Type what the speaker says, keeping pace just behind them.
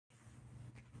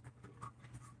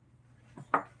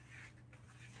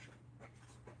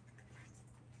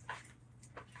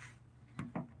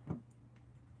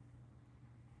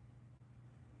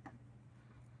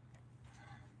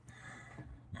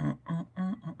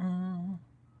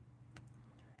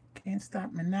Can't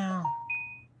stop me now.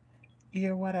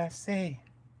 Hear what I say.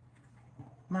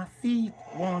 My feet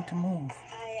want to move.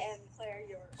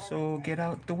 So get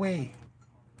out the way.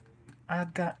 I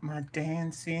got my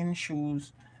dancing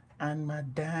shoes and my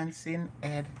dancing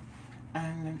head.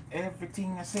 And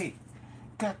everything I say,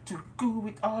 got to do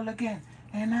it all again.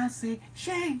 And I say,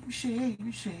 shame,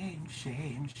 shame, shame,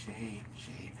 shame, shame, shame,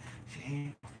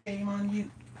 shame, shame on you.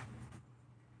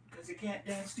 Because you can't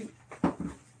dance too.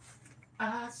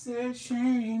 I say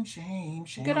shame, shame,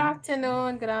 shame. Good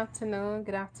afternoon, good afternoon,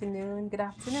 good afternoon, good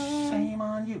afternoon. Shame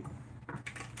on you.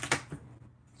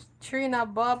 Trina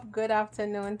Bob, good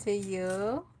afternoon to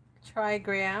you. Troy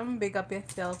Graham, big up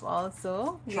yourself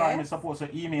also. Troy, I'm supposed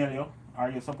to email you. Are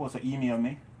you supposed to email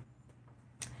me?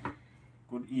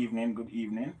 Good evening, good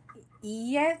evening.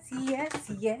 Yes, yes,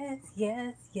 yes,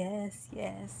 yes, yes,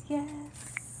 yes,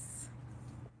 yes.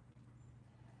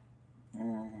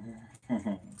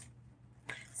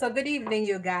 So good evening,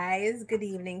 you guys. Good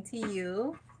evening to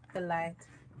you. The light.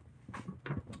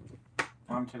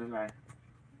 On to the light.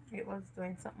 It was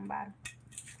doing something bad.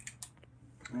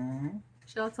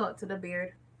 Shout out to the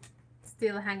beard.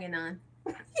 Still hanging on.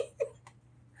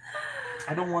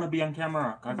 I don't want to be on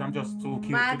camera because I'm just too cute.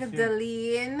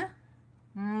 Magdalene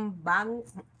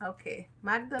okay.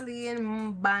 Magdalene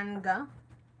Mbanga.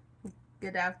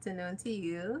 Good afternoon to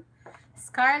you.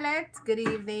 Scarlett, good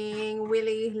evening.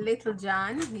 Willie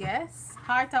Littlejohn, yes.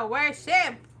 Heart of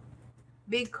worship.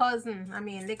 Big cousin,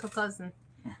 little cousin.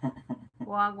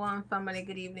 Wagwan family,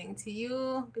 good evening to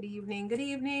you. Good evening, good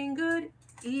evening, good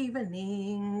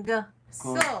evening.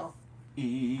 So,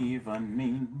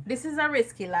 evening. This is a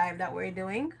risky live that we're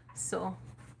doing. So,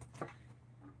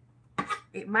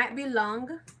 it might be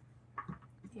long.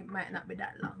 It might not be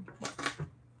that long.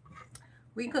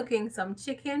 We're cooking some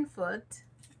chicken foot.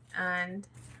 And,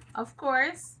 of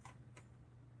course,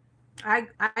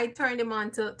 I turned him on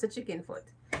to chicken foot.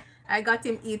 I got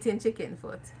him eating chicken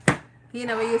foot. He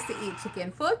never used to eat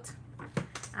chicken foot.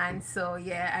 And so,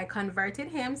 yeah, I converted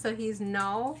him. So he's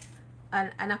now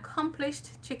an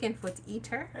accomplished chicken foot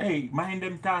eater. Hey, mind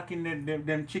them talking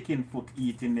them chicken foot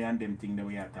eating there and them thing that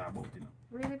we are talking about, you know.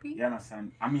 Really, Pete? You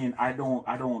understand? I mean, I don't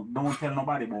tell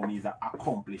nobody about me. He's an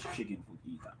accomplished chicken foot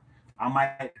eater. I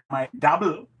might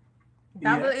dabble.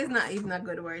 Dabble is not even a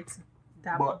good word.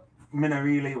 Dabble. But me not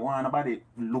really want nobody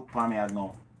look for me as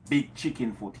no big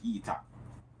chicken foot eater.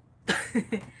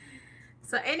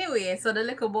 So anyway, so the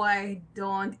little boy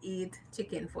don't eat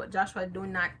chicken foot. Joshua do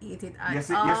not eat it at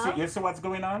all. You see what's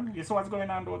going on? You see what's going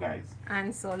on though, guys?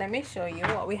 And so let me show you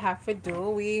what we have to do.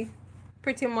 We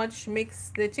pretty much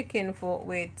mix the chicken foot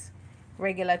with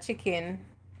regular chicken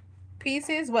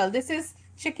pieces. Well, this is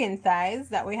chicken thighs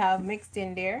that we have mixed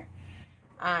in there.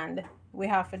 And we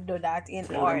have to do that in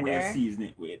order. Where you season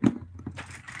it with.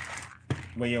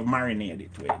 Where you marinate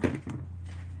it with.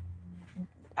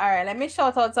 Alright, let me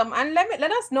shout out some and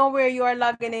let us know where you are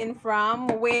logging in from.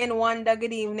 Wayne Wonder,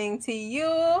 good evening to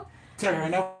you.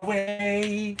 Turn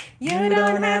away. You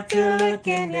don't have to look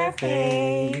in their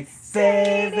face.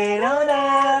 Say they don't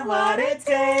have what it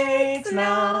takes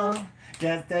now.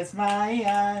 Just as my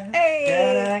eyes. Hey.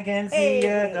 And I can see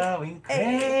you going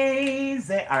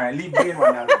crazy. Alright, leave Wayne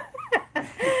Wonder.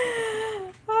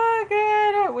 Oh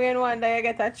god, Wayne Wonder, you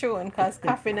get a tune because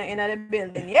coffee not in the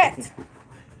building yet.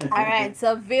 Alright,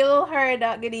 so Vil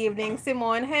Herda, good evening.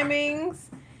 Simone Hemmings.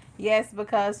 Yes,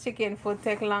 because chicken food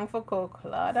take long for cook.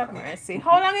 Lord have mercy.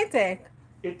 How long it take?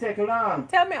 It take long.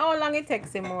 Tell me how long it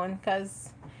takes, Simone, because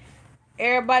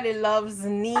everybody loves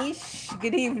niche.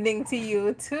 Good evening to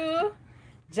you too.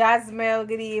 Jasmine,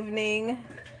 good evening.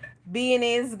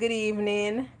 Beanies, good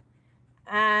evening.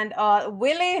 And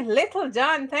Willie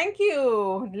Littlejohn, thank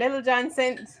you. Littlejohn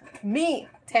sent me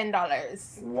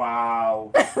 $10.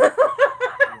 Wow.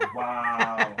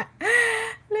 Wow.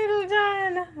 Little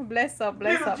John. Bless up,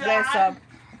 bless up, bless up.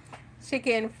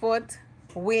 Chicken foot,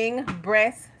 wing,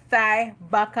 breast, thigh,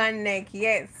 back and neck.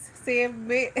 Yes. See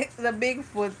the big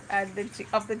foot at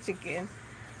of the chicken.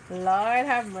 Lord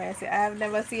have mercy. I have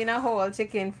never seen a whole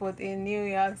chicken foot in New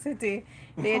York City.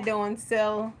 They don't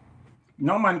sell.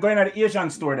 No man, going to the Asian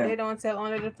store then. They don't sell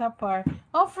only the top part.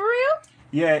 Oh, for real?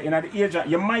 Yeah, in the Asian,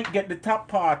 you might get the top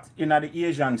part in the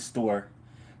Asian store,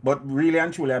 but really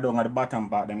and truly, I don't have the bottom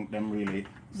part. Them really.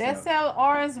 They sell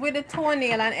ours with the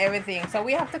toenail and everything, so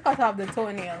we have to cut off the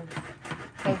toenail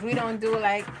because we don't do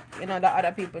like the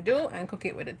other people do and cook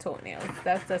it with the toenails.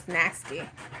 That's just nasty.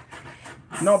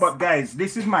 No, but guys,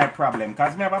 this is my problem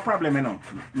because me have a problem, you know.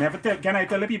 Can I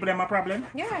tell the people my problem?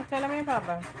 Yeah, tell them your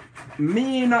problem.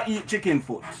 Me not eat chicken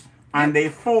foot, and they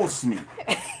force me.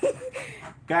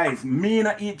 Guys, me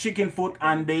not eat chicken foot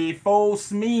and they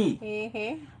force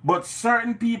me. But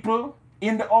certain people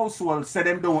in the household say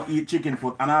them don't eat chicken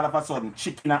foot and all of a sudden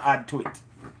chicken add to it.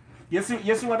 You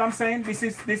see what I'm saying? This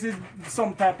is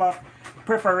some type of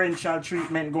preferential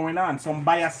treatment going on, some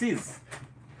biases.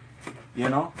 You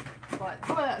know?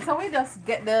 But, so we just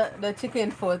get the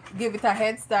chicken foot, give it a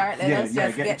head start, let us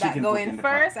just get that going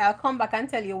first. I'll come back and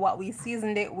tell you what we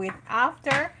seasoned it with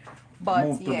after. But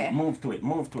move to it.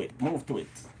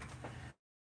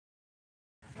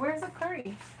 Where's the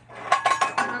curry?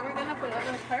 Are we gonna put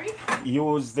other curry?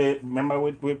 Use remember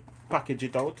we package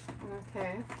it out.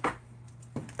 Okay.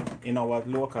 In our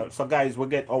local. So guys, we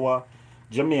get our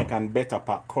Jamaican better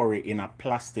pack curry in a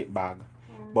plastic bag.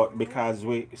 But because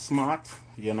we smart,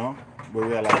 you know, we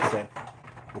realize that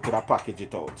we could have packaged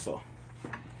it out. So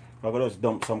we're gonna just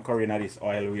dump some curry in this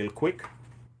oil real quick.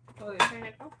 Oh, you turn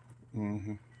it off?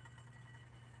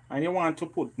 And you want to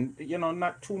put, you know,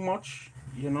 not too much,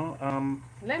 you know.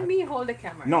 Let me hold the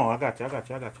camera. No, I got you.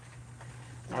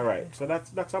 Alright, so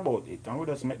that's about it. And we'll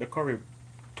just make the curry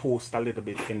toast a little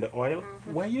bit in the oil.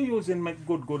 Where you using make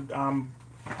good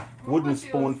wooden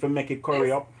spoon to make it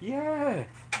curry up? Yeah.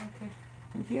 Okay.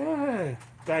 Yeah.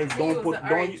 Guys,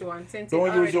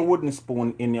 don't use your wooden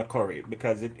spoon in your curry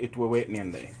because it will wait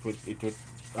in there.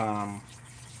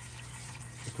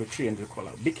 It will change the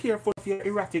color. Be careful of your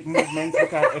erratic movements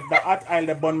because if the hot oil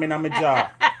the bun me in my jaw.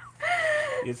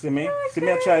 You see me? Okay.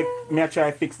 See me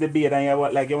try fix the beard and you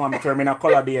like you want me to turn me in a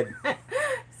color beard.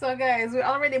 So guys, we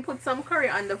already put some curry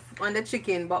on the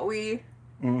chicken, but we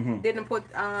didn't put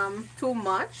too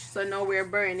much, so now we're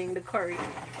burning the curry.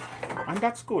 And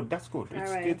that's good.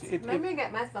 Alright. Let me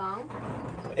get my song.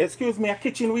 Excuse me, a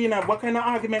kitchen winner. What kind of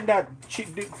argument that?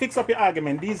 Fix up your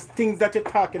argument. These things that you're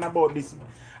talking about, this.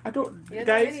 I don't, you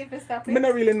guys, I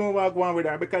don't really know what I'm going with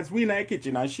her because we in a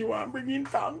kitchen and she want to bring in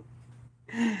tongue.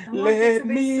 Let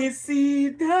me see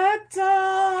that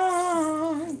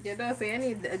tongue. You don't say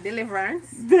any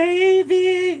deliverance.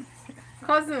 Baby.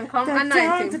 Cousin, come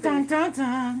anoint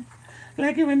him.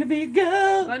 Like you when the big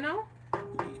girl. Go now?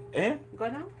 Eh? Go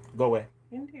now? Go away.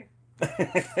 In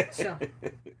there. Sure.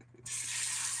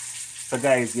 So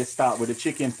guys, you start with the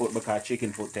chicken foot because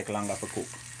chicken foot take longer to cook.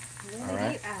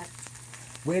 Alright.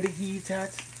 Where the heat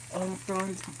at? On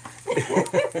front.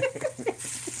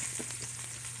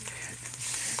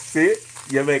 See?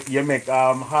 You make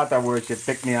heart of worship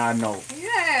take me on now.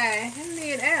 Yeah, you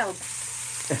need help.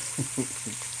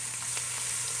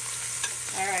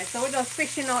 Alright, so we're just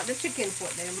fishing out the chicken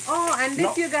foot then. Oh, and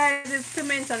this you guys is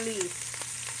pimento leaf.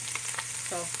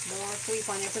 So don't sweep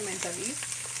on your pimento leaf.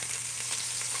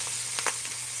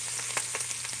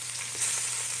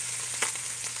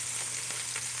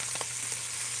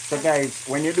 So guys,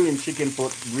 when you're doing chicken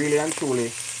foot, really and truly,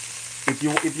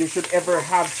 if you should ever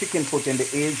have chicken foot in the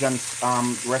Asian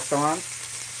restaurant,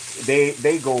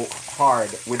 they go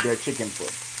hard with their chicken foot.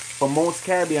 For most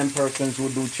Caribbean persons who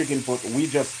do chicken foot, we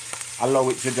just allow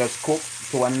it to just cook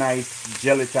to a nice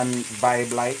gelatin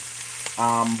vibe like.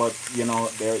 But you know,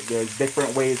 there's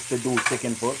different ways to do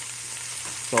chicken foot.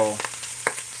 So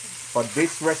for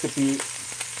this recipe,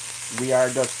 we are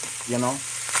just, you know,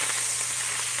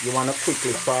 you want to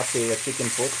quickly saute your chicken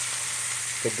foot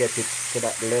to get it to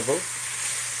that level.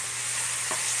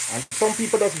 And some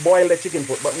people just boil the chicken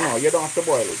foot, but no, you don't have to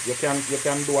boil it. You can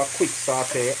do a quick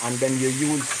saute and then you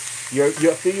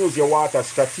have to use your water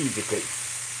strategically.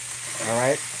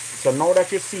 Alright? So now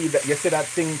that you see that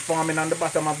thing forming on the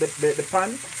bottom of the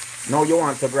pan, now you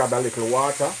want to grab a little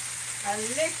water. A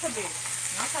little bit,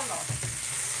 not a lot.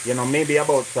 You know, maybe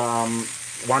about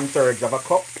 1/3 of a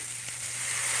cup.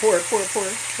 Pour.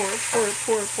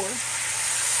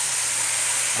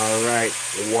 Alright,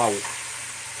 wow.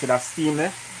 See that steam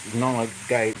there? No,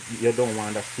 guys, you don't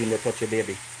want that steam to touch your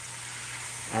baby.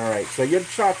 Alright, so you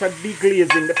start to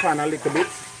deglaze in the pan a little bit.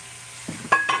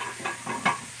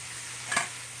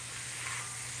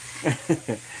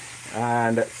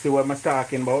 And see what I'm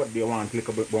talking about? Do you want a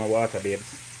little bit more water,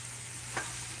 babes?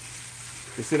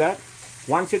 You see that?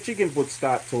 Once your chicken foot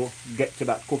start to get to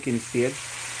that cooking stage,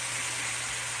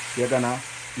 you're gonna,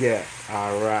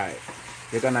 alright.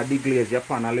 You're gonna deglaze your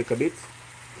pan a little bit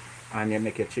and you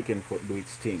make your chicken foot do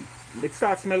its thing. It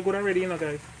starts smell good already, you know,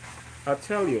 guys. I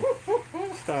tell you,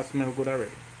 it starts smell good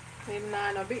already. Him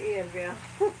nah no behavior.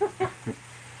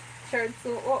 Shirt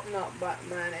to open up,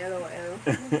 Batman, LOL.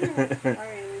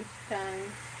 Orange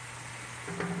time.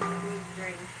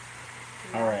 Drink.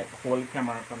 Alright, hold the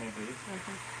camera for me, please.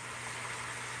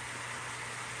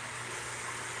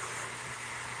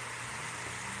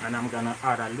 And I'm gonna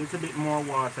add a little bit more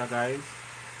water, guys.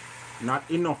 Not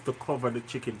enough to cover the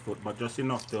chicken foot, but just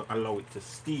enough to allow it to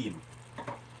steam.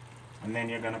 And then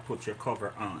you're gonna put your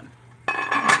cover on.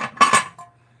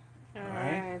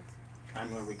 Alright.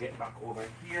 And when we get back over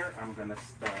here, I'm gonna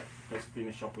just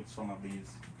finish up with some of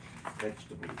these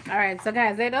vegetables. Alright, so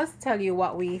guys, let us tell you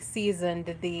what we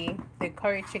seasoned the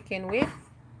curry chicken with.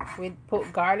 We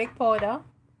put garlic powder.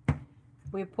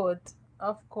 We put,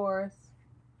 of course,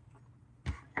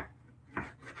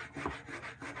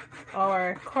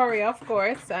 our curry, of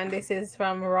course, and this is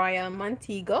from Royal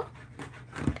Montego.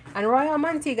 And Royal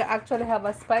Montego actually have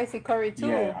a spicy curry too.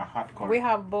 Yeah, a hot curry. We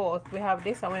have both. We have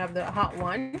this and we have the hot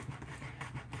one.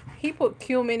 He put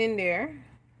cumin in there.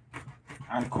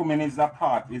 And cumin is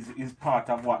part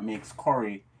of what makes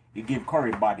curry. It gives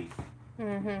curry body.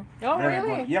 Oh, very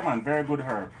really? Good. Yeah, man, very good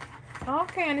herb.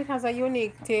 Okay, and it has a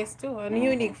unique taste too, a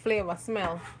unique flavor,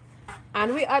 smell.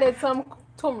 And we added some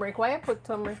turmeric. Why you put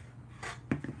turmeric?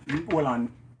 Hold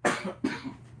on.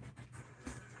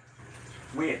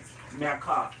 Wait, may I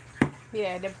cough?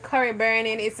 Yeah, the curry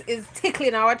burning is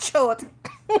tickling our throat.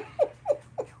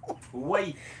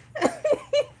 Wait.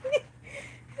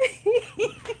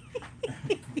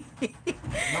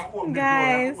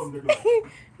 Guys,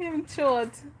 him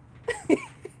throat.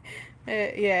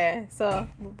 Yeah, so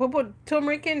we put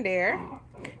turmeric in there.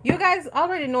 You guys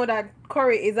already know that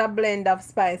curry is a blend of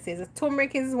spices.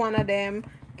 Turmeric is one of them,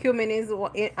 cumin is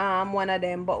one of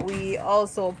them, but we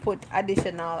also put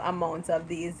additional amounts of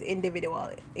these individual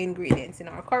ingredients in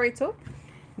our curry too.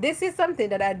 This is something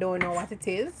that I don't know what it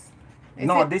is.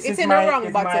 It's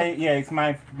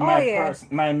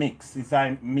my mix. It's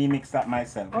me mix that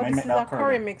myself. Oh, this is a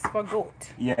curry mix for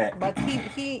goat. Yeah. But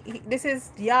he this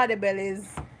is Yardie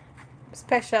Belly's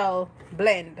special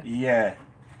blend. Yeah.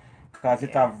 Because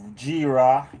it have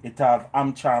jeera, it have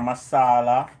amchar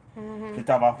masala, it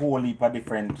have a whole heap of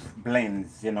different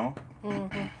blends, you know.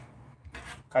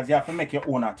 Because you have to make your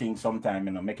own thing sometime,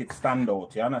 you know, make it stand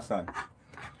out, you understand?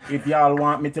 If y'all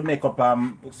want me to make up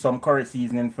some curry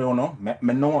seasoning for you know, let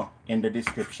me know in the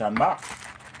description box.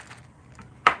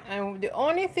 And the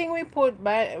only thing we put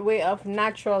by way of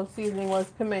natural seasoning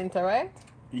was pimento, right?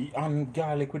 And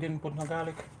garlic, we didn't put no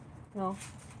garlic. No.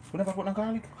 We never put no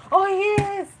garlic. Oh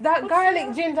yes, that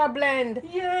garlic ginger blend.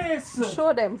 Yes.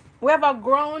 Show them. We have a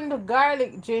ground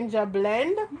garlic ginger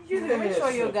blend. Yes. Let me show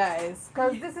you guys,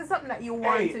 because this is something that you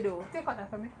want to do. Take out that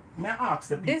for me. May I ask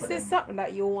the people This is something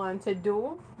that you want to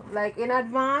do, like in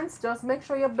advance. Just make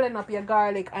sure you blend up your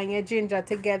garlic and your ginger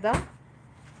together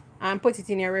and put it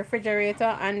in your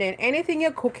refrigerator. And then anything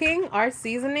you're cooking or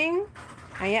seasoning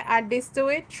and you add this to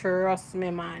it, trust me,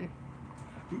 man.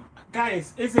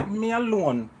 Guys, is it me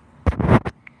alone?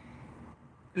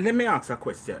 Let me ask a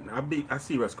question, a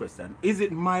serious question. Is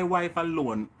it my wife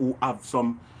alone who have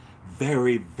some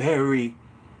very, very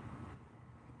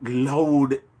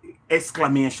loud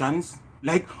exclamations?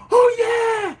 Like, oh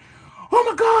yeah! Oh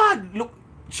my god! Look,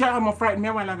 I'm a frightened me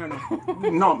a while ago now.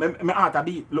 No, my heart a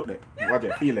beat. Look there. Watch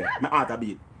it, feel it. My heart a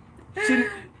beat. She,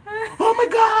 oh my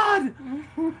god!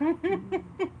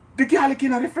 The garlic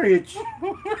in the fridge.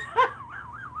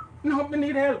 No, me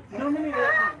need help. No, me need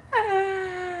help.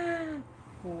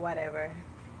 Whatever.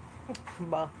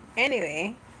 But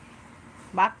anyway,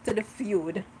 back to the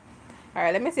feud.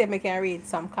 Alright, let me see if I can read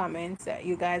some comments that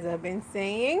you guys have been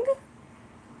saying.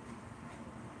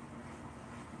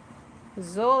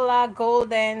 Zola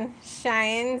Golden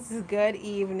Shines, good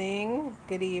evening.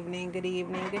 Good evening, good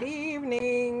evening, good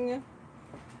evening.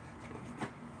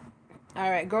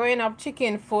 Alright, growing up,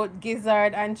 chicken foot,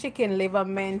 gizzard, and chicken liver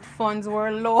meant funds were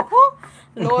low.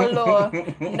 low.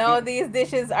 Now these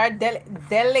dishes are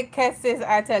delicacies,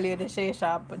 I tell you, the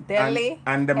CashApp.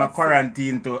 And them are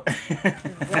quarantined too.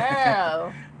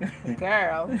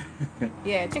 Girl.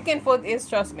 Yeah, chicken foot is,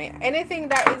 trust me. Anything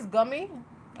that is gummy,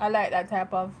 I like that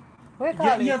type of. What do you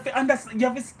call it? You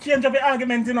have to change up the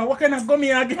argument, you know. What kind of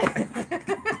gummy again?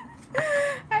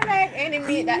 I like any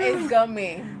meat that is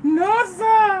gummy. No,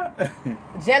 sir.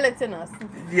 Gelatinous.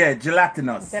 Yeah,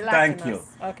 gelatinous. Thank you.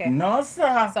 Okay. No,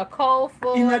 sir. So cold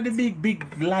food. You know the big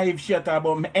live shit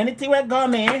about me. Anything with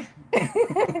gummy.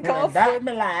 Cold that food.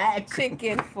 me like.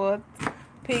 Chicken foot.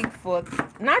 Pig foot.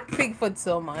 Not pig foot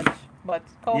so much, but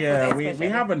cold foot. Yeah, we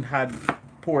haven't had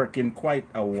pork in quite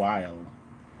a while.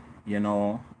 You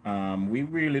know, we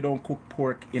really don't cook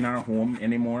pork in our home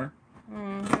anymore.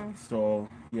 So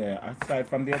yeah, aside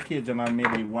from the occasional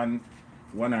maybe one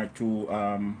or two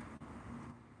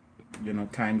you know,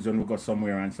 times when we go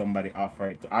somewhere and somebody offer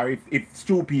it, or if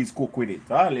stew peas cook with it.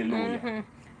 Hallelujah.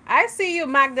 I see you,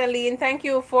 Magdalene. Thank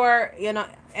you for, you know,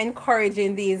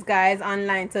 encouraging these guys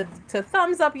online to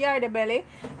thumbs up Yardie Belly.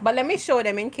 But let me show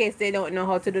them in case they don't know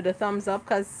how to do the thumbs up,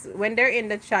 because when they're in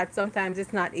the chat sometimes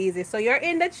it's not easy. So you're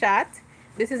in the chat,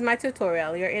 This is my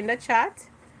tutorial. You're in the chat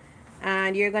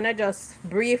and you're gonna just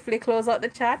briefly close out the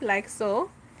chat like so,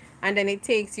 and then it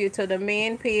takes you to the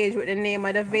main page with the name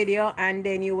of the video, and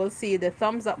then you will see the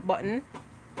thumbs up button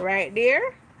right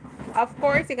there. Of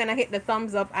course, you're gonna hit the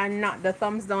thumbs up and not the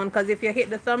thumbs down, because if you hit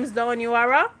the thumbs down, you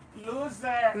are a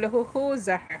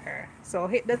loser. So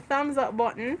hit the thumbs up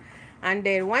button, and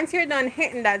then once you're done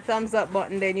hitting that thumbs up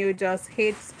button, then you just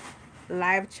hit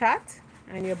live chat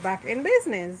and you're back in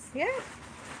business. Yeah.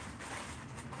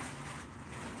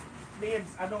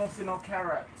 Babes, I don't see no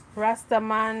carrot. Rasta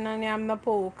man and I'm the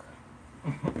poke.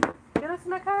 You don't see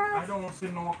no carrot? I don't see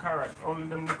no carrot. Only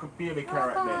them little baby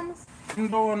carrot there.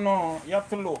 No, you have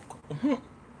to look.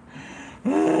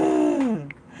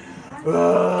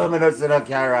 Oh, I don't see no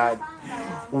carrot.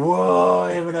 Whoa,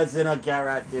 I don't see no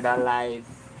carrot in a life.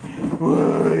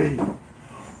 Whoa.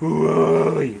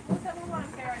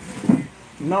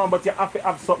 No, but you have to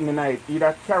have something in it.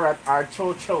 Either carrot or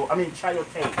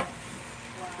chayote.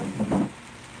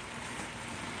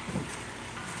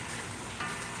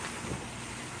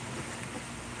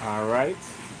 Alright.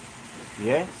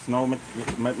 Yes, now my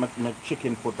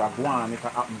chicken foot are gone.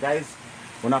 Guys,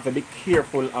 we have to be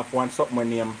careful of when something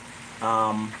name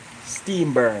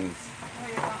steam burns.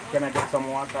 Can I get some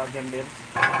water again, babe?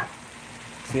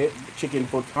 See, chicken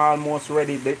foot almost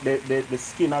ready. The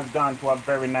skin has gone to a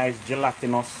very nice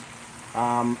gelatinous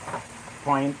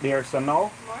point there. So now,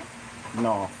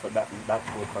 no, for that's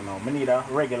good for now. We need a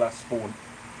regular spoon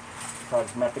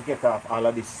because I have to get off all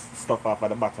of this stuff off at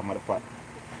the bottom of the pot.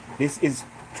 This is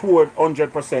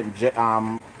 200%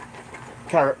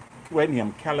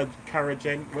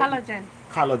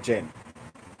 collagen.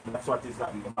 That's what is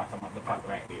at the bottom of the pot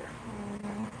right here.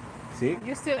 See?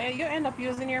 You end up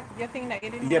using your thing that you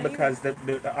didn't. Yeah, because the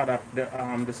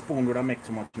spoon would have make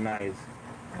too much noise.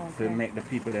 Okay. To make the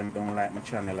people them don't like my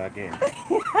channel again.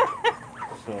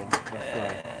 So that's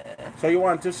right. So you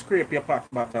want to scrape your pot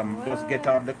bottom, just get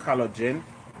out the collagen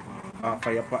off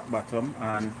of your pot bottom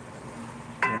and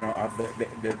you know of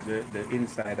the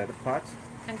inside of the pot.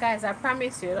 And guys, I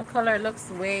promise you the color looks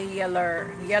way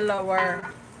yellower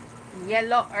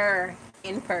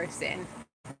in person.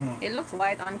 It looks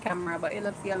white on camera, but it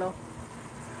looks yellow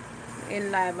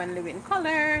in live and living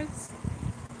colors.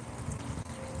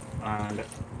 And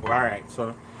alright,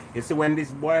 so you see when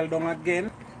this boil down again,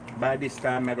 by this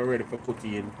time I go ready for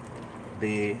putting in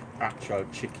the actual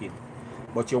chicken.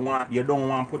 But you don't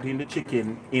want to put in the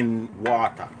chicken in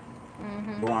water.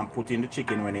 You want to put in the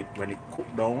chicken when it cook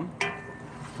down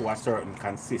to a certain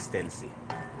consistency.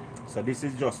 So this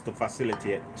is just to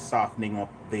facilitate softening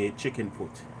up the chicken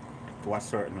foot to a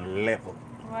certain level.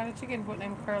 Why the chicken foot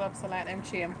them curl up so like them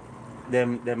shame?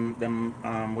 Them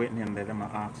waiting in there, them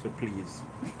ask for please.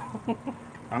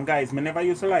 And guys, me never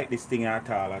used to like this thing at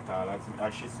all,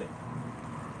 as she said.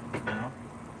 You know?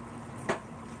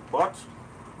 But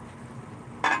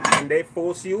when they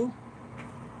force you,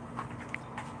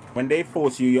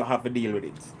 you have to deal with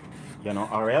it. You know,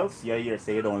 or else you hear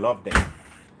say you don't love them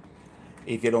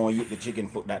if you don't eat the chicken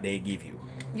foot that they give you.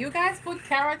 You guys put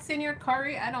carrots in your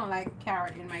curry? I don't like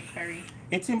carrot in my curry.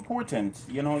 It's important.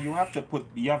 You know, you have to put,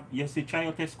 you see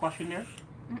chayote squash in there?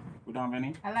 We don't have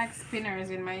any? I like spinners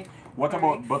in my What curry.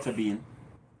 About butterbean?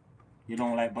 You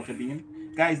don't like butterbean?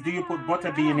 Guys, do you put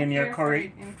butterbean in your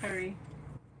curry? In curry.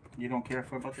 You don't care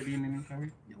for butterbean in your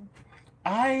curry? No.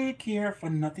 I care for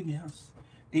nothing else.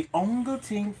 The only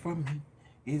thing for me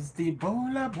is the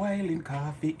bowl of boiling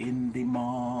coffee in the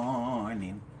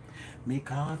morning. Me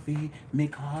coffee, me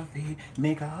coffee,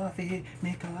 me coffee,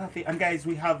 me coffee. And guys,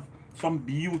 we have some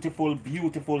beautiful,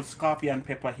 beautiful scorpion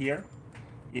pepper here.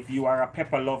 If you are a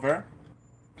pepper lover,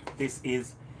 this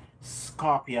is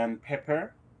scorpion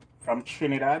pepper from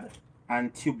Trinidad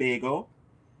and Tobago.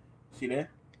 See there?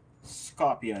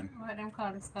 Scorpion. What them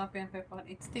call the scorpion pepper?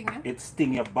 It sting you? It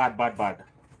sting you bad.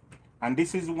 And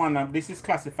this is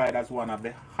classified as one of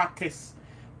the hottest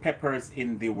peppers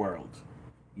in the world.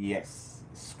 Yes,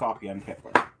 scorpion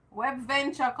pepper. Web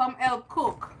Venture come help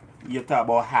cook. You talk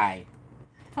about high.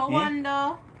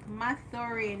 Tawanda,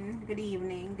 Mathurin, good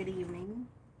evening.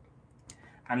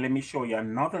 And let me show you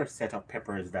another set of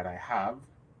peppers that I have.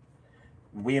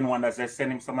 Wayne wonders I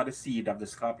send him some of the seed of the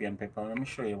scorpion pepper. Let me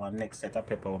show you one next set of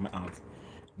pepper we have.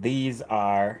 These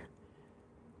are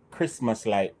Christmas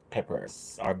light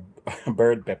peppers, or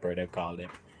bird pepper they call them.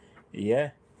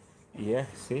 Yeah,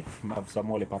 see, I have some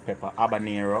holy pepper,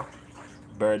 habanero,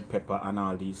 bird pepper, and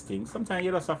all these things. Sometimes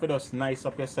you just have to just nice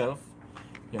up yourself,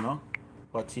 you know.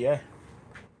 But yeah,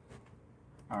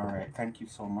 all right, thank you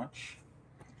so much.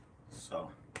 So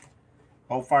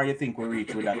how far you think we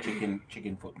reach with that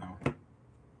chicken foot now?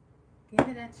 Give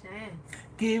it a chance.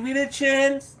 Give it a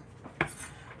chance.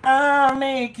 I'll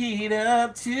make it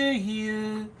up to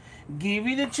you. Give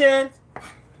it a chance.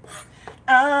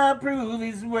 I'll prove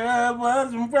his word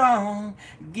wasn't wrong.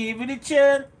 Give it a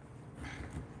chance.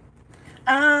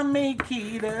 I'll make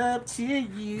it up to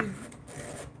you.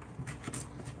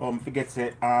 Forget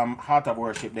to Heart of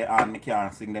Worship they on me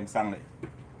can't sing them song.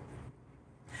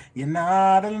 You're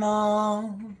not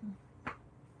alone.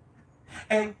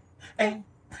 Hey, hey,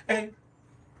 hey.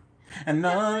 I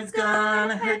know it's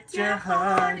gonna hurt your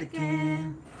heart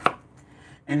again.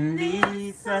 And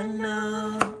this I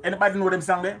know. Anybody know them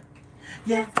song there?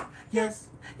 Yes, yes,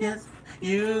 yes.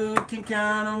 You can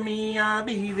count on me. I'll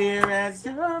be there as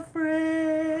your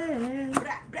friend.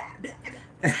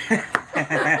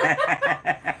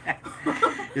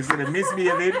 You see the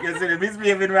misbehaving. You see the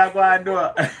misbehaving we're going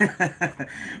to do.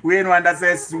 We ain't one that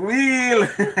says squeal.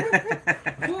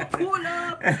 Pull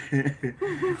up.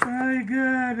 Oh my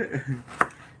God.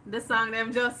 The song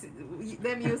them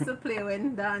used to play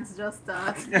when dance just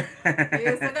start. They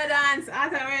used to go dance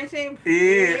after worship.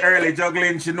 Yeah, early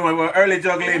juggling. You know about early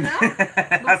juggling. You know?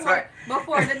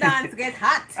 Before the dance get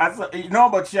hot. No,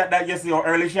 but she that you see how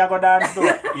early she go dance too.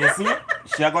 You see?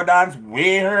 She go dance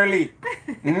way early.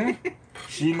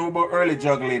 She know about early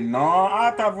juggling. No,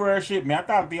 out of worship. Me I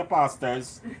talk to your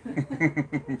pastors.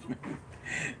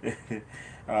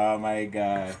 Oh my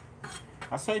God.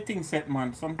 That's how things set,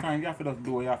 man. Sometimes you have to just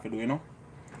do what you have to do, you know.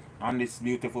 On this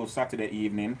beautiful Saturday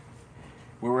evening,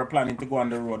 we were planning to go on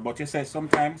the road, but you said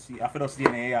sometimes you have to just stay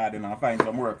in the yard and find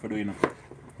some work for doing, you know.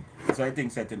 That's how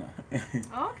things set, you know.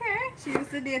 Okay. She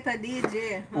used to date a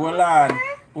DJ. Hold on.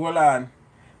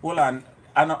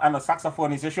 I know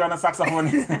saxophonist. You sure I'm a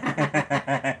saxophonist?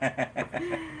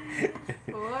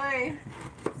 Boy.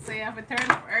 So you have to turn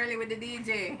up early with the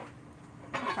DJ.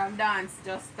 From dance,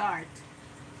 just start.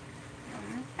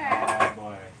 Okay. Oh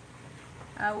boy.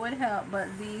 I would help, but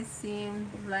these seem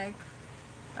like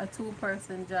a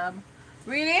two-person job.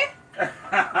 Really?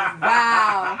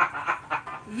 Wow.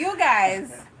 You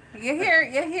guys, you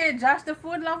hear Josh the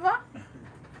food lover?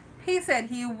 He said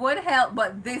he would help,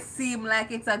 but this seemed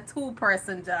like it's a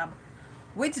two-person job.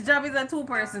 Which job is a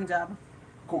two-person job?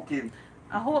 Cooking.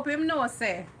 I hope him know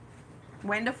say.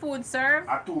 When the food served,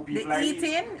 the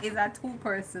eating is a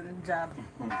two-person job.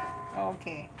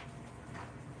 Okay.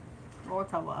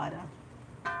 Out of order.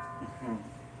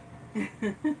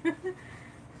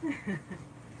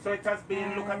 So it has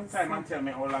been, look at the time and tell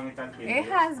me how long it has been. It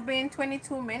has been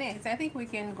 22 minutes. I think we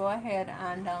can go ahead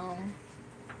and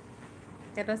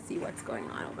let us see what's going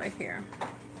on over here.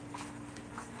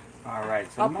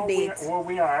 Alright, so Update. now where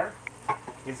we are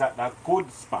is at a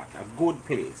good spot, a good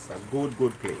place, a good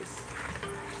place.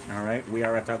 Alright, we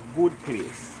are at a good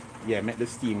place. Yeah, make the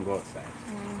steam go outside.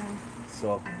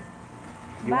 So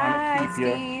you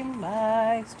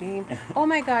Bye steam. Oh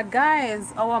my God,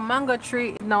 guys, our mango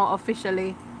tree is now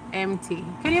officially empty.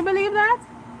 Can you believe that?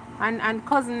 And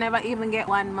cousin never even get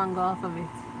one mango off of it.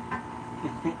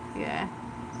 Yeah,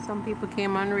 some people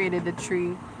came and raided the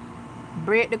tree,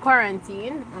 break the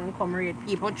quarantine, and come raid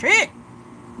people tree.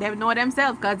 They know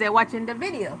themselves because they're watching the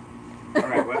video.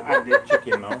 Alright, we'll add the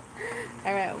chicken now.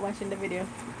 Alright, watching the video.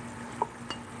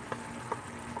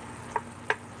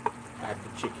 Add the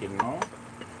chicken now.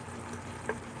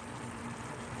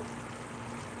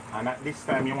 And at this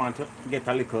time you want to get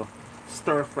a little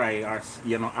stir fry or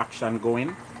action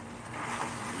going.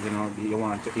 You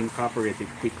want to incorporate it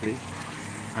quickly.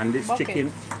 And this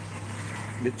chicken,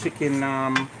 the chicken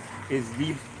is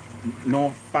deep,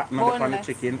 no fat, nothing on the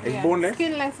chicken. It's boneless.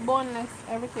 Skinless, boneless,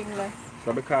 everything less.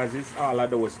 So because it's all of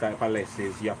those type of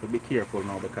lesses, you have to be careful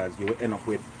now because you will end up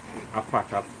with a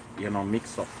pot of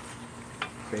mix up.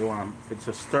 So you want it's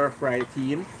a stir fry it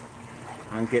in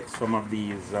and get some of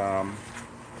these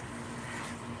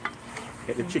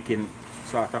get the chicken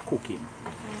sort of cooking.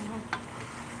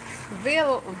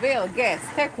 Veil, guess.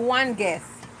 Take one guess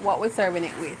what we're serving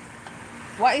it with.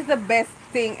 What is the best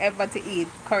thing ever to eat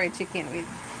curry chicken with?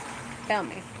 Tell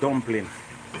me. Dumpling.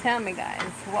 Tell me, guys.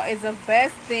 What is the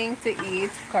best thing to eat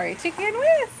curry chicken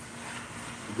with?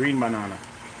 Green banana.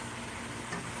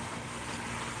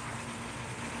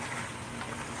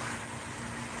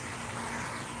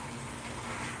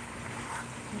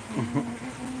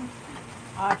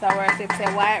 After worship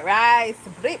say white rice.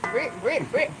 Brip.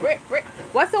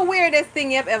 What's the weirdest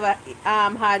thing you've ever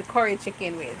had curry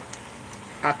chicken with?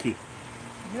 Aki.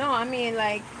 No, I mean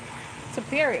like to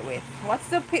pair it with. What's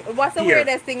the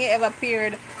weirdest thing you ever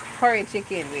paired curry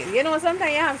chicken with?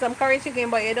 Sometimes you have some curry chicken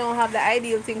but you don't have the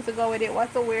ideal thing to go with it.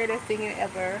 What's the weirdest thing you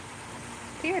ever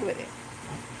paired with it?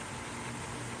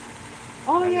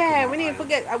 Oh A little yeah, more we need to oil.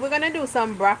 forget. We're gonna do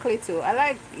some broccoli too. I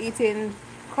like eating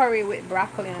curry with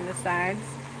broccoli on the sides.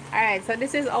 All right, so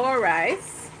this is our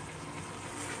rice,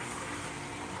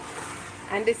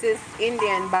 and this is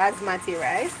Indian basmati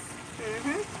rice.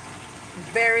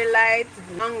 Very light,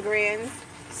 long grains,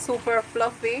 super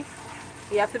fluffy.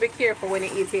 You have to be careful when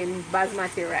you're eating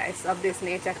basmati rice of this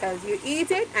nature because you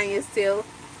eat it and you still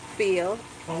feel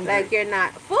Hungry. like you're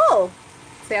not full.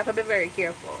 So you have to be very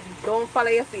careful. Don't follow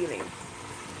your feelings.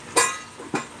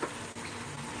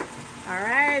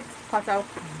 Alright, pot of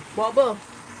bubble.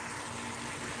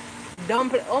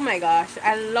 Dumpling. Oh my gosh,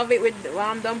 I love it with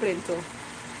dumpling too.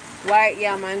 White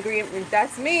yam and green.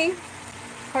 That's me.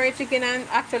 Curry chicken and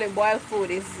actually boiled food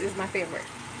is my favorite.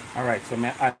 All right, so may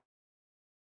I add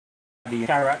the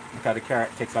carrot because the carrot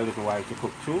takes a little while to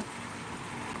cook too.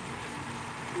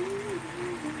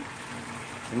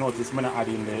 You notice I'm not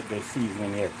adding the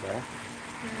seasoning yet, right?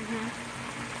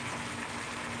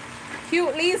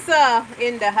 Cute Lisa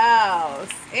in the house.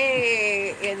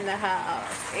 Hey, in the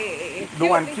house. Hey. The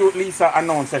one cute Lisa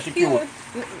announced that she cute.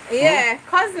 Yeah,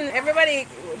 cousin. Everybody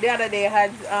the other day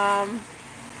had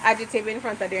adjective in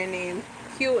front of their name.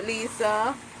 Cute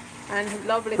Lisa and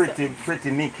lovely. Pretty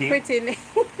Nikki. Pretty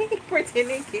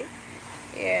Nikki.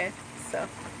 Yeah. So.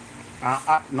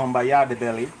 Number Yardie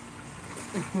belly.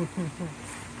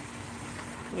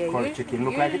 Yeah. Curry chicken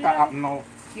look like it up now.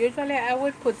 Usually I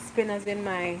would put spinners in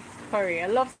my curry. I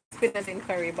love spinners in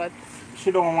curry, but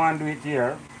She don't want to do it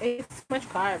here. it's too much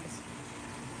carbs.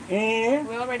 Eh?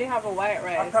 We already have a white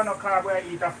rice. After no carb, I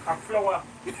eat a flour.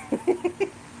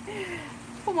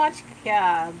 Too much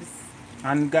carbs.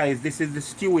 And guys, this is the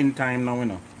stewing time now, you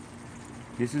know.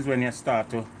 This is when you start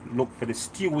to look for the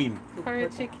stewing. Curry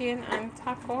chicken and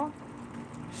taco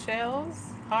shells,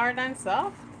 hard and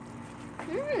soft.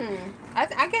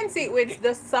 I can see it with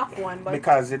the soft one, but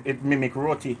Because it mimic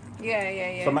roti.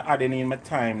 yeah. So I'm adding in my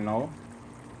thyme now.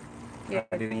 Yeah.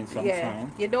 Adding in some Yeah,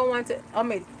 thyme. you don't want to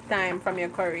omit thyme from your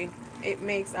curry. It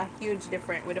makes a huge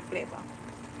difference with the flavor.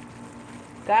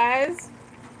 Guys,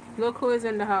 look who is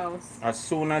in the house. As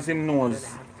soon as him knows,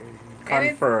 And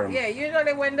confirm. yeah,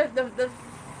 usually when the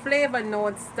flavor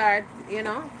notes start,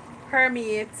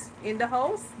 permeate in the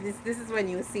house, this is when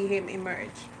you see him emerge.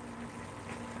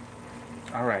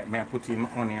 Alright, may I put in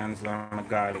onions and my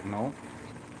garlic now.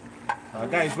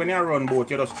 Guys, when you run boat,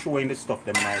 you just throw in the stuff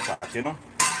them like that, you know?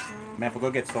 May I have to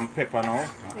go get some pepper now?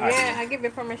 Yeah, I give you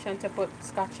permission to put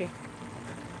scotchy.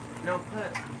 No,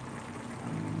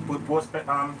 Put both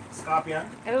scorpion.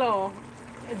 Hello.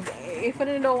 If you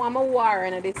don't know, I'm a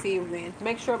warrior this evening.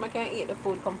 Make sure I can eat the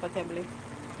food comfortably.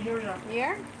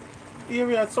 Yeah?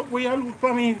 Area, so we are look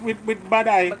for me with bad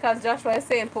eye. Because Joshua is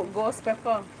saying put ghost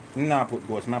pepper. Nah, put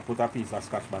ghost, I put a piece of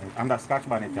scotch bonnet. And that scotch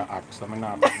bonnet you add, so I'm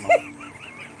not put no.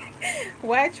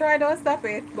 Why Troy don't stop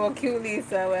it? But cute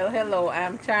Lisa, well hello,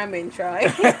 I'm charming Troy.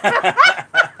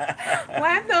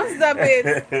 Why don't stop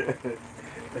it?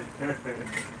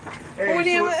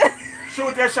 Hey,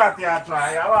 shoot your shot here,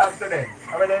 try. I want today.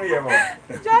 I want them here, man.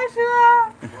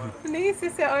 Joshua! Niece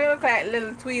say, oh you look like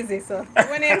little Tweezy, so.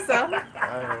 What name, sir?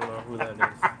 I don't know who that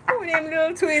is. Who name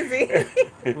little Tweezy?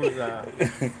 Who's that?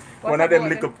 One of them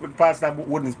little pass that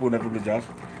wooden spoon every Josh.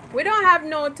 We don't have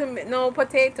no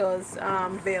potatoes,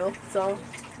 Bill, so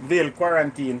Veil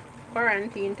quarantine.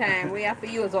 quarantine time, we have to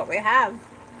use what we have.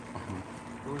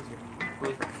 Who's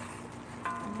it?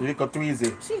 Little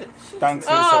Tweezy. She Thanks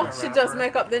Oh, for she just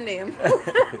make up the name.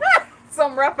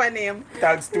 Some rapper name.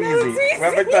 Thanks Tweezy. We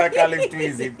have to call him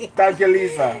Tweezy. Thank you,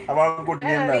 Lisa. I want a good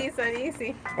name now. Lisa,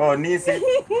 Nisi. Oh, Nisi.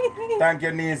 Thank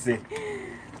you, Nisi.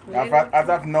 As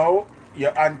of now,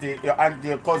 your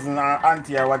cousin or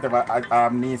auntie or whatever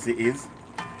Nisi is,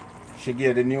 she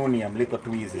gave the new name, Little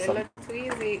Tweezy. Little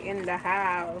Tweezy in the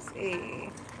house.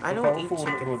 Hey. I don't eat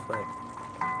chicken fried.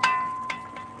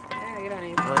 Yeah, you don't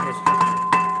need I just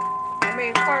I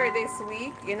made curry this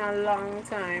week in a long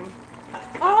time.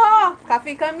 Oh,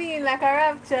 coffee come in like a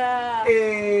rapture.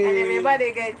 Hey. And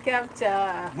everybody get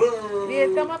captured.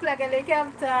 They come up like a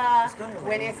helicopter.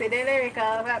 When you see the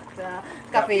lyrical rapture.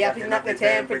 Coffee up not the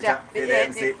temperature.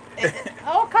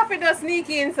 Oh, coffee does sneak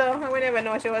in, so we never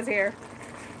know she was here.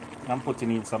 I'm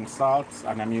putting in some salt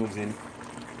and I'm using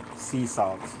sea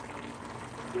salt.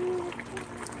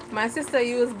 My sister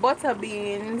used butter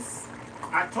beans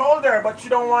I told her, but she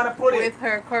don't want to put with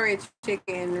her curry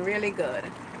chicken. Really good.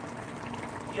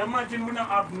 You imagine we don't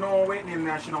have no weight in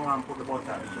there, she don't want to put the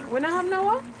butter in. We don't have no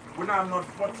what? We don't have no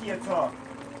potato.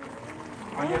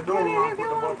 And you Put don't it want if to you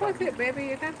put the want to butter. put it, baby.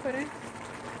 You can put it.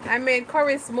 I made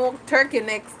curry smoked turkey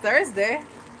next Thursday.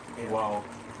 Wow.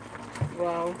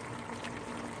 Wow.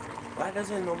 Why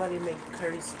doesn't nobody make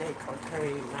curry steak or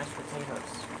curry mashed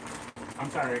potatoes?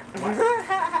 I'm sorry. What?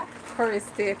 Curry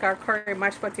steak or curry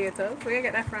mashed potatoes. Where you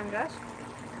get that from, Josh?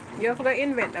 You have to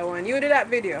invent that one. You did that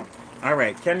video. All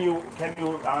right. Can you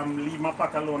leave my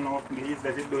pot alone now, please?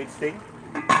 Does it do its thing?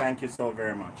 Thank you so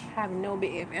very much. Have no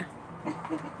behavior.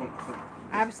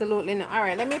 Absolutely no. All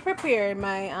right. Let me prepare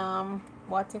my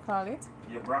what you call it?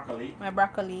 Your broccoli. My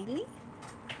broccoli.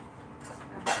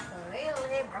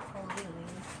 Broccoli.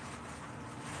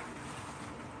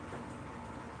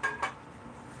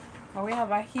 Oh, we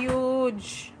have a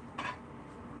huge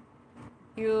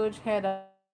head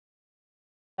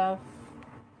of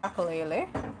broccoli.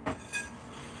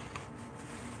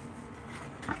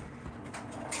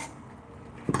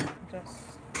 Just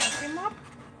cut him up.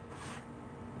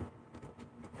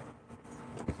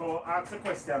 So ask the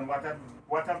question,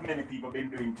 what have many people been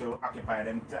doing to occupy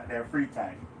their free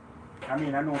time? I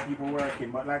mean, I know people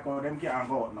working, but like all them can't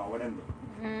go out now, what them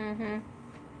do?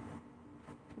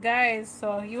 Guys,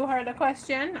 so you heard the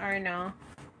question or no?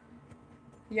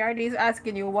 Yardie is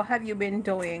asking you, what have you been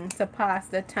doing to pass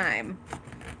the time?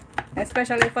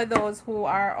 Especially for those who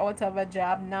are out of a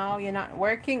job now, you're not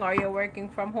working or you're working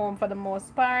from home for the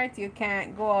most part. You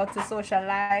can't go out to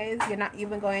socialize. You're not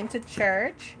even going to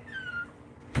church.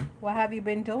 What have you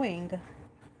been doing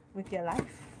with your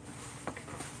life?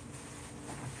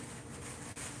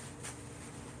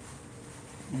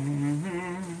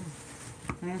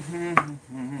 I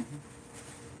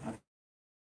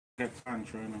get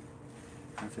cilantro, you know.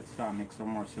 If it's time, make some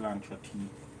more cilantro tea.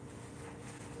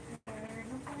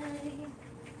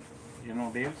 You know,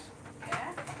 babes?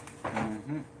 Yeah.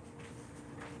 Mm-hmm.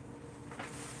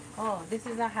 Oh, this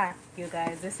is a hack, you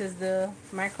guys. This is the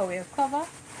microwave cover.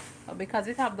 Because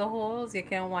it have the holes, you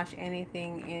can wash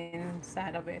anything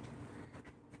inside of it.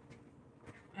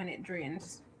 And it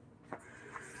drains.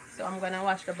 So I'm gonna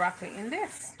wash the broccoli in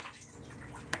this.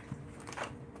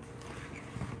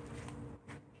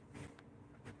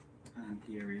 And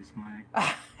here is my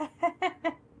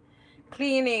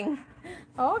cleaning.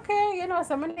 Okay, you know,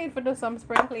 someone need to do some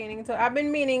spring cleaning too. I've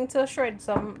been meaning to shred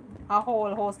a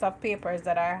whole host of papers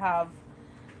that I have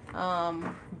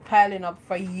piling up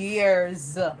for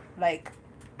years. Like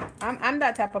I'm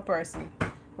that type of person.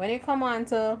 When you come on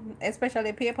to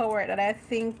especially paperwork that I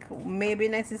think may be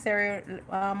necessary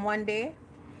one day,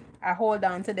 I hold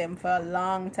on to them for a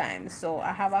long time. So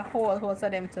I have a whole host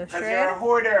of them to shred. 'Cause you're a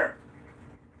hoarder.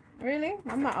 Really?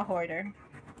 I'm not a hoarder.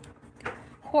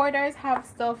 Hoarders have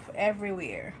stuff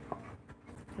everywhere.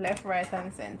 Left, right,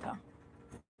 and center.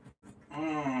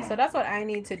 So that's what I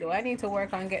need to do. I need to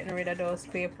work on getting rid of those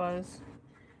papers.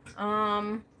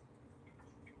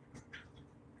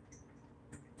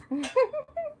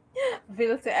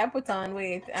 Phil said I put on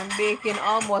weight. I'm baking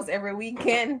almost every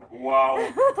weekend. Wow.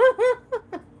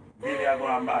 Really, I go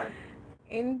on bad.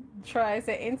 Try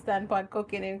say instant pot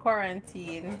cooking in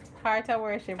quarantine. Heart of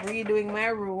worship, redoing my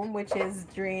room, which is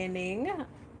draining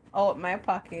out my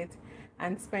pocket,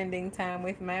 and spending time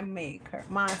with my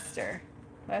master.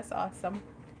 That's awesome.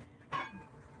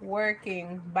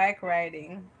 Working, bike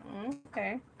riding.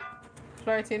 Okay.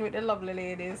 Flirting with the lovely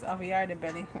ladies of Yardie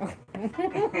belly.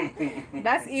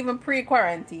 That's even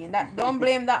pre-quarantine. Don't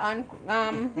blame that on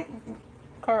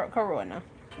corona.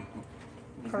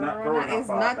 Corona is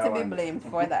not to be blamed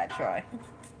for that, Troy.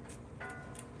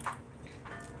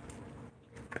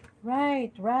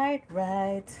 Right.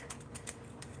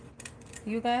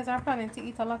 You guys are planning to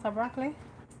eat a lot of broccoli?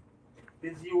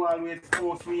 Is you always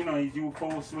so sweet, or is you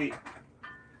so sweet?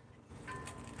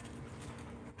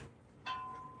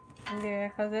 Yeah,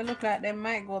 because they look like they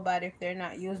might go bad if they're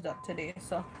not used up today.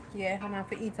 So, yeah, I'm going to have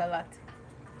to eat a lot.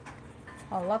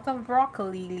 A lot of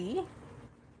broccoli.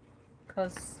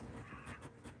 Because...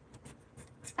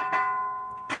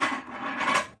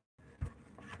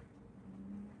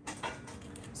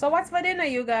 So what's for dinner,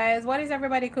 you guys? What is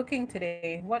everybody cooking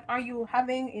today? What are you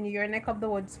having in your neck of the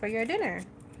woods for your dinner?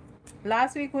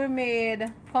 Last week we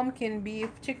made pumpkin beef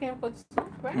chicken foot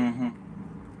soup, right?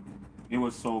 It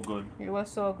was so good. It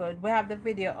was so good. We have the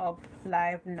video up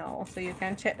live now, so you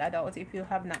can check that out if you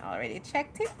have not already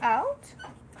checked it out.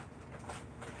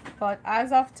 But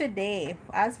as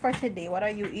for today, what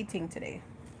are you eating today?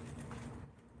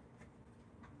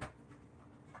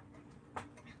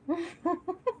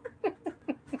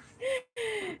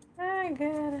 Oh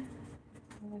god.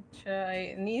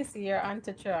 Try Nisi, you're on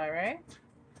to try, right?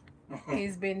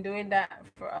 He's been doing that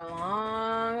for a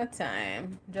long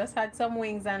time. Just had some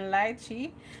wings and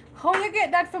lychee. How you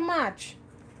get that for much?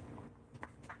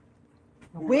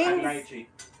 Wings.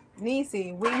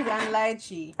 Nisi, wings and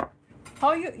lychee.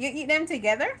 How you eat them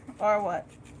together or what?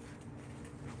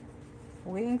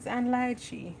 Wings and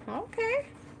lychee. Okay.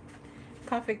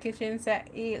 Coffee Kitchen said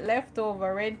eat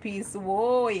leftover red pea soup.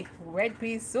 Whoa, red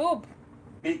pea soup.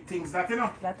 Big things that, you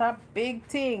know. That are big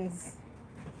things.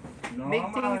 No, Big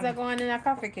things man. are going in a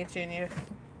coffee kitchen. Yeah.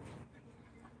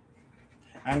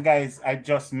 And guys, I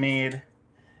just made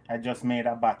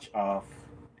a batch of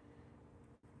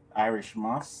Irish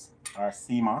moss or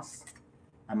sea moss,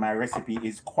 and my recipe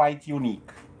is quite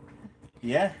unique.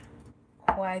 Yeah.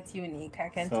 Quite unique, I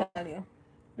can So, tell you.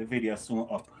 the video soon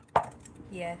up.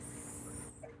 Yes.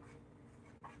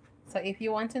 So if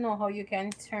you want to know how you can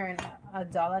turn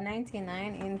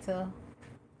 $1.99 into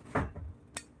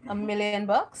 $1 million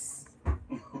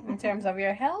in terms of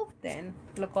your health, then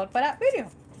look out for that video.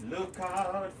 Look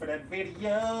out for that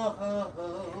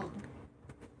video.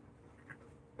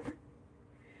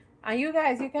 And you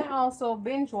guys, you can also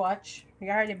binge watch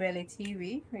Yardie Belly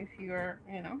TV if you're,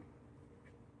 you know,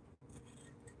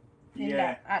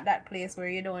 at that place where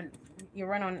you're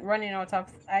running out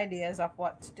of ideas of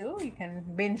what to do. You can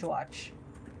binge watch.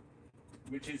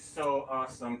 Which is so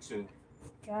awesome too.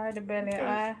 Yardie Belly,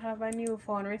 I have a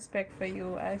newfound respect for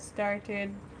you. I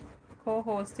started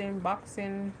co-hosting a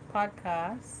boxing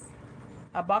podcast,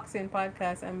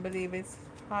 and believe it's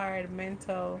hard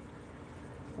mental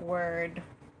word.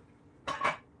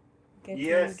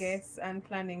 Getting guests and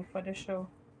planning for the show.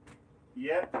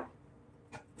 Yep.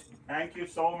 Thank you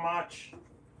so much.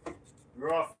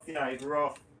 Rough, yeah, it's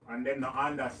rough. And then not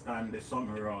understand there's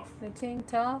something rough. The thing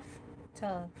tough.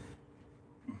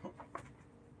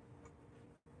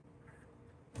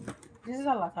 This is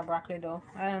a lot of broccoli though.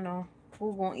 I don't know who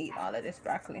won't eat all of this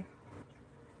broccoli.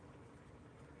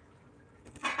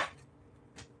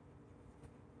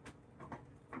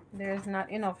 There's not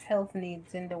enough health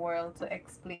needs in the world to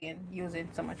explain using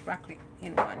so much broccoli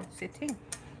in one sitting.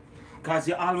 Because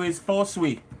you always force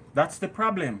me. That's the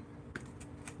problem.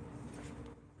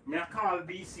 Me I call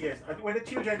BCS. What the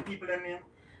children people their name?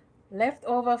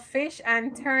 Leftover fish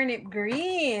and turnip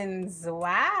greens.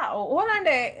 Wow. Hold on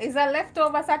there. Is that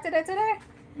leftover Saturday today?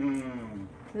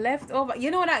 Leftover. You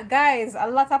know that, guys, a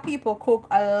lot of people cook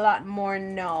a lot more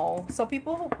now. So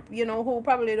people who, you know, who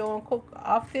probably don't cook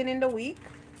often in the week,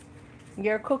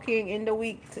 you're cooking in the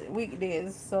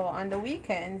weekdays. So on the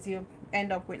weekends, you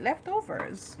end up with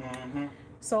leftovers.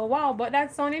 So wow, but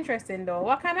that sounds interesting though.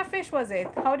 What kind of fish was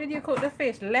it? How did you cook the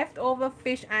fish? Leftover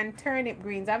fish and turnip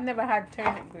greens. I've never had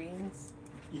turnip greens.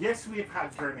 Yes, we've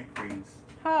had turnip greens.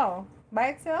 How? By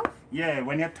itself? Yeah,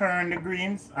 when you turn the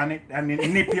greens and it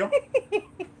nip you.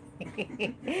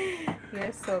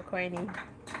 You're so corny.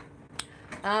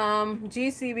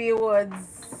 GCB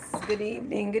Woods. Good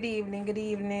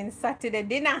evening. Saturday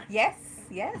dinner. Yes.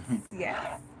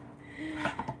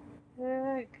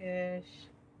 Oh gosh.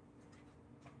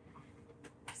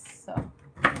 So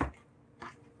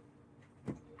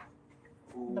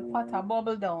the pot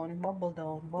bubble down.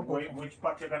 Which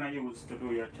pot you gonna use to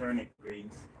do your turnip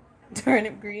greens?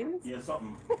 Turnip greens? Yeah,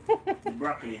 something.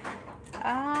 Broccoli.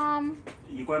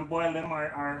 You going to boil them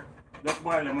or just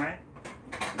boil them, right?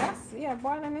 Yeah,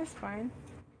 boiling is fine.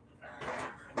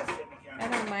 I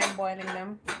don't mind boiling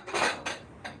them.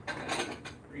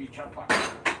 Reach up.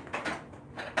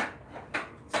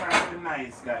 It's kind of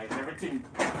nice, guys. Everything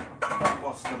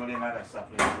combustible in other stuff.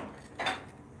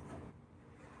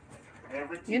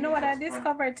 Everything. You know what I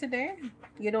discovered today?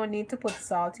 You don't need to put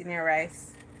salt in your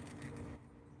rice.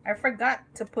 I forgot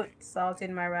to put salt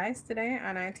in my rice today,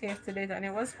 and I tasted it, and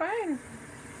it was fine.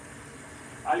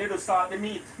 A little salt the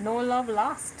meat. No love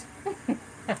lost.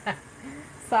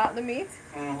 Salt the meat?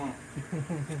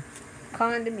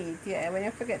 Con the meat, yeah. When you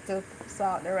forget to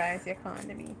salt the rice, you con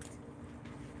the meat.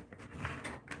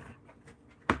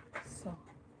 So.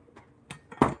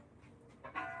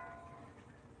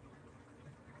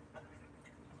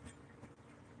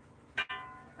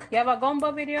 You have a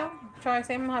gumbo video? Troy,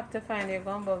 say I have to find your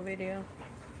gumbo video.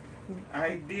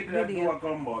 I did do a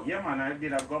gumbo. Yeah, man, I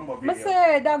did a gumbo video. But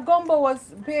say that gumbo was,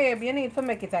 babe, you need to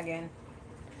make it again.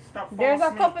 There's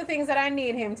a couple things that I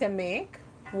need him to make.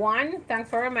 One, thanks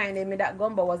for reminding me that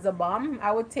gumbo was the bomb.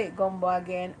 I would take gumbo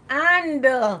again. And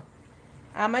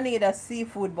I'm going to need a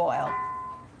seafood boil.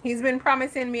 He's been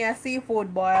promising me a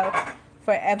seafood boil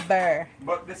forever.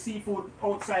 But the seafood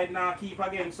outside now keep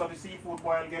again, so the seafood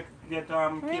boil get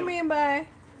What do you mean by?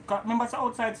 Remember it's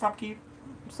outside stop keep?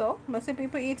 So, I see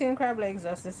people eating crab legs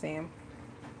just the same.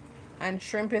 And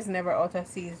shrimp is never out of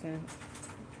season.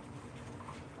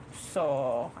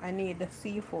 So, I need the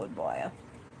seafood boil.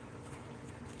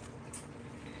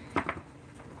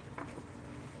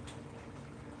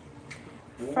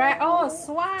 Fry. Oh,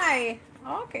 swai.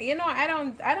 Okay, you know, I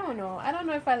don't know. I don't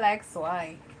know if I like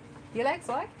swai. You like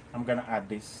swai? I'm gonna add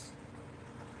this.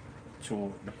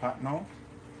 to the pot now.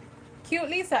 Cute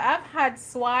Lisa, I've had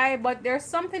swai, but there's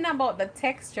something about the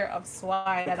texture of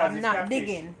swai that Because I'm it's not catfish.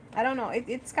 digging. I don't know.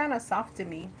 It's kind of soft to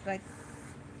me. Like,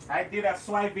 I did a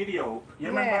swipe video. You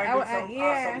remember yeah, I did some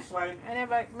yeah. awesome swipe? I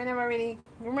never really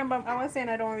remember. I was saying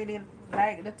I don't really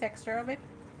like the texture of it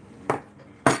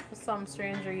for some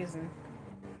strange reason.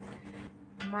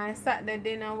 My Saturday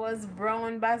dinner was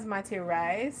brown basmati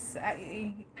rice.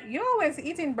 You always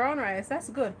eating brown rice. That's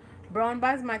good. Brown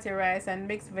basmati rice and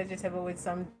mixed vegetable with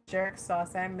some jerk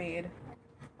sauce I made.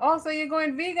 Oh, so you're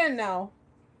going vegan now?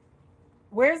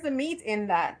 Where's the meat in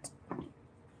that?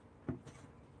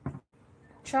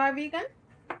 Try vegan?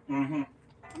 Mm-hmm.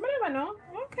 I never know.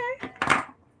 Okay.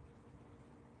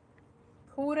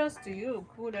 Kudos to you.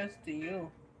 Kudos to you.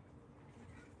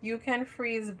 You can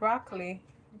freeze broccoli.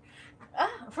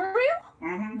 For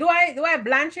real? Mm-hmm. Do I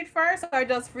blanch it first or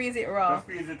just freeze it raw? Just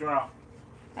freeze it raw.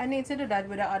 I need to do that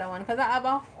with the other one because I have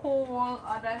a whole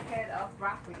other head of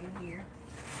broccoli in here.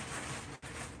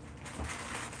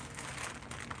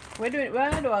 We're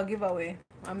gonna do a giveaway.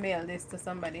 I mail this to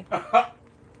somebody.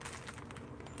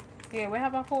 Yeah, we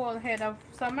have a whole head of,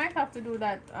 so I might have to do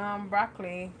that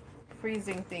broccoli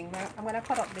freezing thing. I'm gonna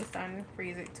cut up this and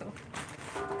freeze it too.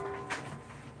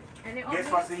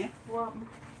 Guess what, see? What?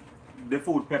 The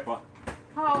food pepper.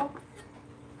 How?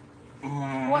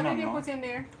 What did you know. put in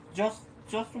there?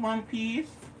 Just one piece.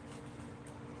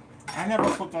 I never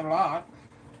put a lot.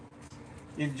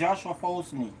 It's Joshua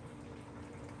forced me.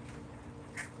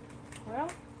 Well,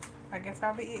 I guess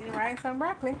I'll be eating rice and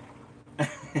broccoli.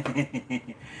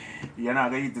 You're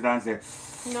not gonna eat it and say,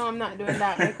 No, I'm not doing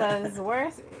that because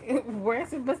where's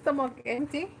if my stomach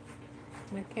empty?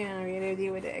 I can't really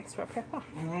deal with the extra pepper.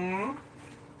 mm-hmm.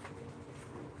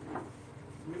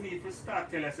 We need to start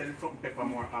telling us the salt pepper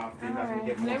more often that we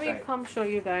get more Let me side. come show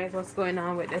you guys what's going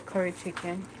on with the curry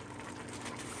chicken.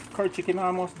 Curry chicken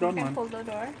almost done, You can man. pull the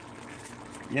door.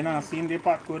 You know, seeing the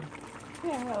pot good.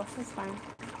 Yeah, well, it's fine.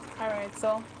 Alright,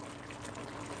 so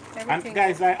And everything.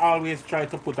 guys, I always try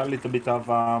to put a little bit of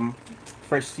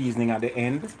fresh seasoning at the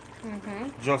end. Mm-hmm.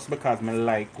 Just because I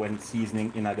like when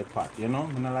seasoning in the pot, you know?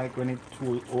 I like when it's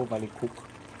too overly cooked.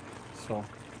 So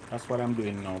that's what I'm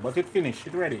doing now. But it's finished,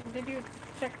 it's ready. Did you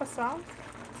check for salt?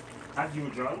 As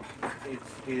usual, it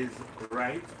is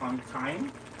right on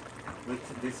time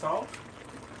with the salt.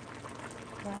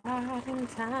 Right in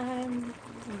time.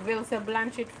 We'll say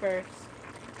blanch it first.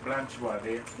 Blanch what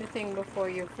there. The thing before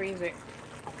you freeze it.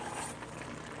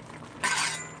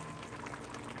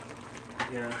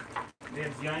 Yeah.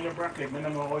 James, you and your broccoli, I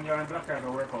don't know how you and broccoli are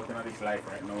going to work out in this life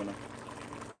right now. No?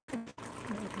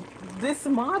 This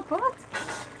small pot?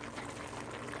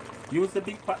 Use the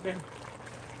big pot then.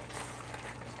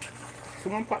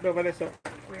 Someone pot over there, sir.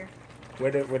 Where?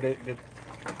 Where the This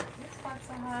pot's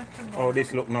so hard to move. oh,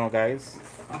 this look now, guys.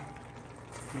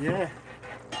 Yeah.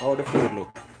 How the food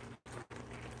look.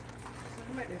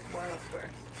 Let this boil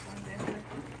first.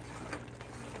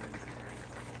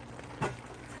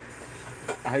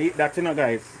 I eat that, you know,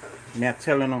 guys. Me I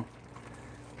tell you now.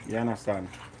 You understand?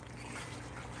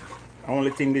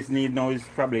 Only thing this need now is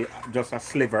probably just a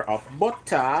sliver of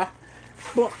butter.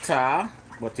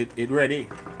 But it ready.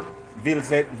 Vil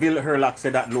Herlock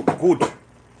said that look good.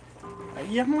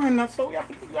 Yeah, man, that's so you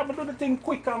have to do the thing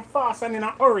quick and fast and in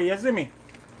a hurry, you see me?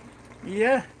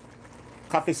 Yeah.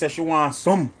 Coffee says she wants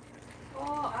some.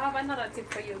 Oh, I have another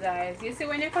tip for you guys. You see,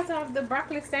 when you cut off the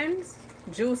broccoli stems,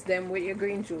 juice them with your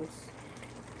green juice.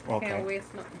 Can't Okay.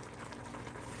 waste nothing.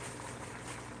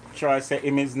 Troy said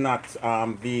him is not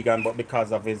vegan, but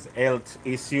because of his health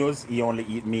issues, he only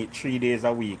eat meat 3 days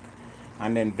a week.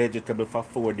 And then vegetable for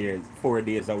 4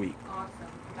 days a week. Awesome.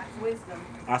 That's wisdom.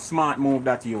 A smart move,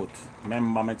 that youth.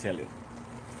 Remember me tell you.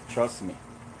 Trust me.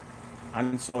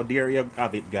 And so there you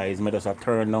have it, guys. Me just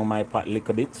turn down my pot a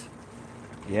little bit.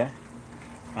 Yeah.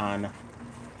 And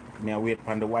me wait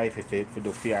on the wife if it for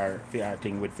the fair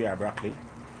thing with fair broccoli.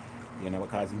 You know,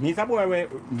 because me's a boy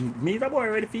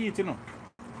ready for it, you know.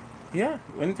 Yeah.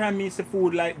 When time me see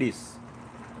food like this,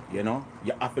 you know,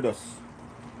 you have to just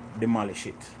demolish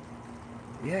it.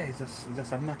 Yeah, it's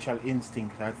just a natural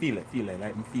instinct. I feel it,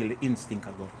 like me feel the instinct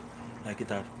I go. Like it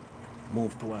had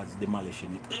move towards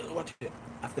demolishing it. What you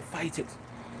have to fight it.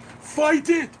 Fight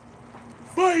it!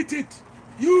 Fight it!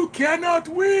 You cannot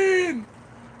win!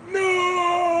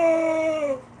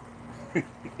 No!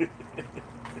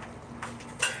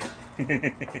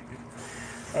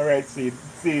 Alright, see.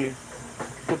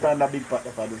 Put on the big pot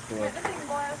for this one. Let the thing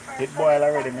boil first. It boil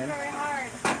already, man. Very hard.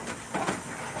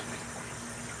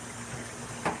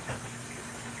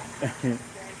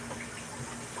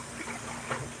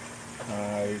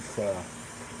 Nice.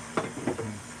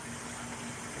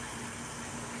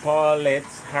 Paulette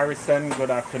Harrison, good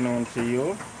afternoon to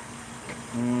you.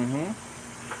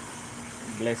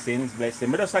 Blessings,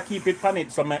 blessings. But just keep it on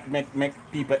it so make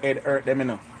people head hurt them, you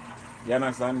know. You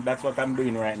understand? That's what I'm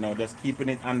doing right now. Just keeping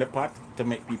it on the pot to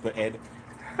make people head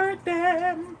hurt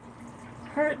them.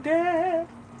 Hurt them.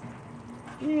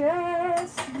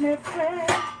 Yes, my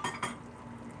friend.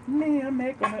 Me, I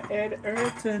make my head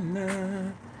hurt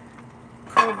and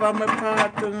cover my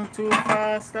part too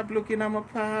fast. Stop looking at my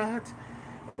part.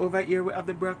 Over here we have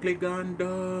the broccoli gone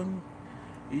down.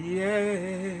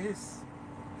 Yes.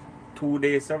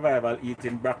 2-day survival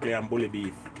eating broccoli and bully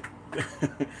beef.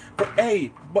 But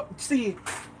hey, but see,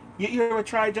 you hear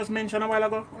what I just mentioned a while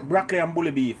ago? Broccoli and bully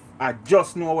beef. I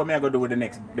just know what I'm gonna do with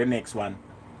the next one.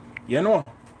 You know?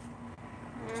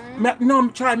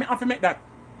 No, I have to make that.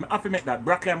 I have to make that.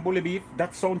 Broccoli and bully beef,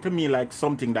 that sounds to me like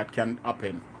something that can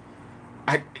happen.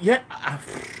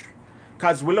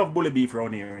 Cause we love bully beef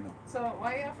around here, you know. So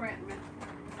why are you friend me?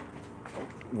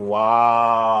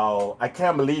 Wow, I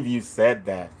can't believe you said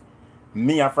that.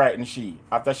 Me a frightened she.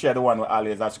 After she had the one who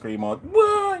always scream out,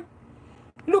 "Boy,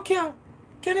 look here,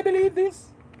 can you believe this?"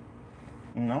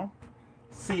 No.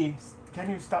 See,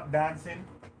 can you stop dancing?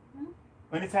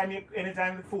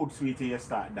 Anytime the food sweetie, you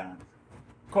start dance.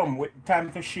 Come,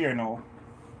 time to share now.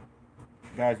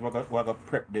 Guys, we're gonna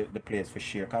prep the place for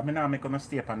share. Cause me now I'm gonna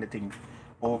stay up on the thing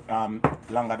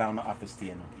longer down the office stay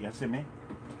now. You see me?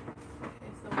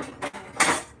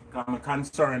 I'm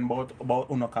concerned about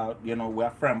Unoka, you know,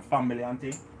 we're from family and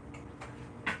thing.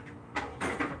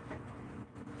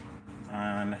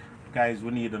 And guys,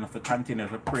 we need enough to continue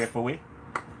to pray for we,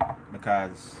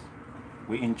 because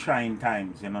we're in trying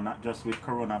times, you know, not just with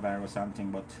coronavirus and thing,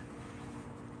 but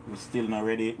we're still not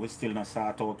ready, we're still not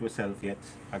sort out ourselves yet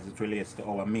as it relates to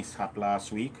our mishap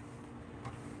last week.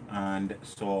 And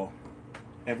so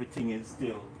everything is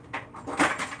still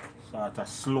sort of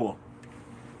slow,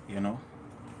 you know.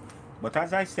 But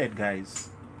as I said, guys,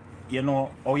 you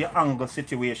know, how you angle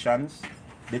situations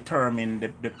determine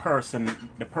the person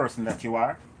that you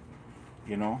are.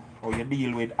 You know, how you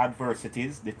deal with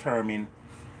adversities determine,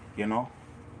 you know,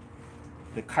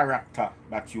 the character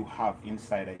that you have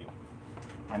inside of you.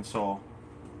 And so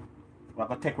we're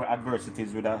gonna take our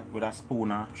adversities with a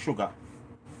spoon of sugar.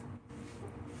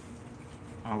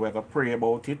 And we're gonna pray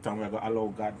about it, and we're gonna allow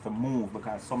God to move,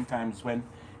 because sometimes when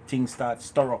things start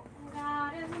stir up,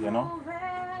 you know.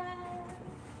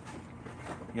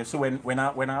 You see, when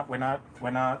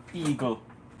a eagle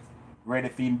ready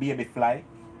for him baby fly,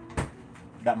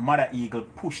 that mother eagle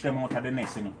push them out of the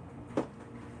nest, you know.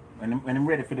 When I'm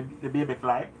ready for the baby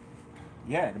fly,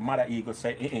 yeah, the mother eagle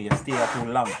say, you stay here too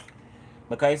long.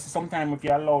 Because sometimes if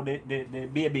you allow the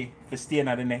baby to stay in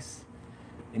the nest,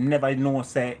 he never know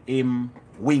say him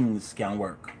wings can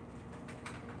work.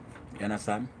 You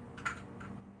understand?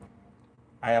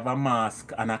 I have a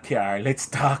mask and a car. Let's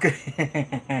talk.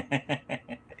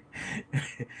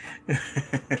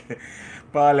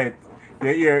 Paulette,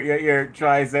 your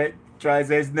tries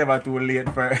it's never too late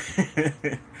for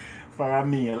for a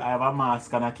meal. I have a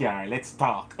mask and a car. Let's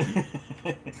talk.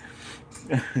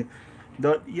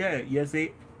 Yeah, you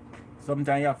see,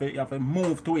 sometimes you have to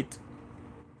move to it.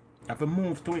 You have to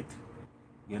move to it.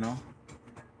 You know?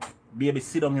 Baby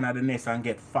sit down in the nest and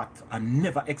get fat and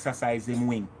never exercise him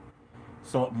wing.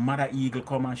 So mother eagle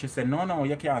come and she said, no,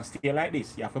 you can't stay like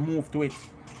this. You have to move to it.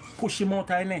 Push him out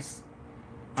of the nest.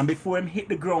 And before him hit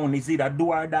the ground, it's either do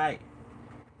or die.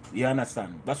 You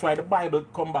understand? That's why the Bible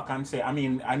come back and say, I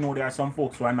mean, I know there are some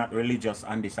folks who are not religious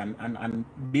on this, and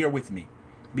bear with me.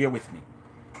 Bear with me.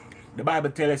 The Bible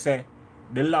tells us, say,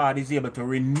 the Lord is able to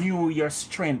renew your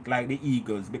strength like the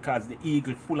eagles, because the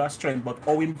eagle full of strength, but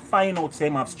how him find out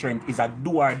same of strength is a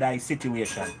do or die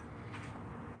situation.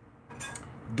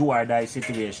 Do or die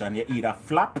situation. You either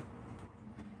flap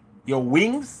your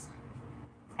wings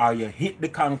or you hit the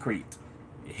concrete.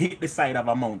 You hit the side of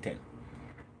a mountain.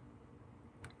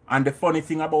 And the funny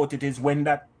thing about it is when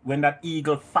that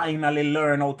eagle finally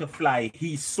learn how to fly,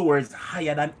 he soars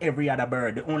higher than every other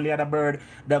bird. The only other bird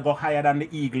that go higher than the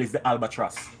eagle is the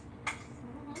albatross.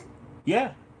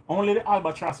 Yeah, only the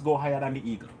albatross go higher than the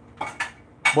eagle.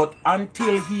 But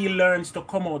until he learns to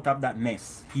come out of that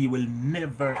nest, he will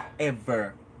never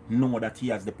ever know that he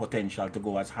has the potential to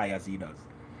go as high as he does.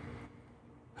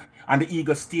 And the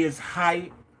eagle stays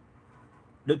high.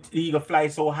 The eagle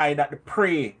flies so high that the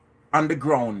prey on the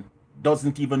ground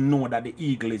doesn't even know that the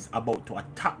eagle is about to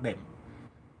attack them,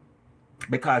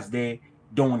 because they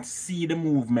don't see the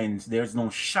movements. There's no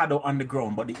shadow on the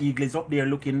ground, but the eagle is up there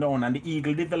looking down, and the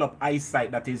eagle develop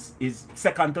eyesight that is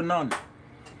second to none,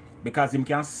 because him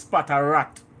can spot a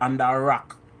rat under a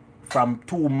rock from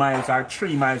 2 miles or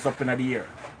 3 miles up in the air.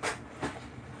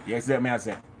 Yes, that may I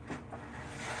say.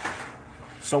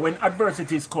 So when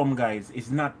adversities come, guys, it's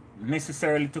not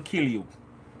necessarily to kill you.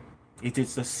 It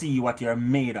is to see what you're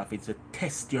made of. It's to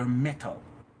test your metal.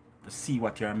 To see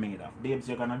what you're made of. Babes,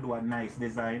 you're gonna do a nice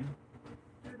design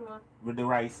with the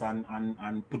rice and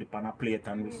put it on a plate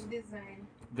and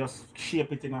just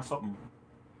shape it in something.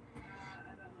 I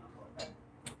don't know about that.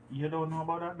 You don't know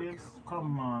about that, babes?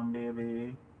 Come on,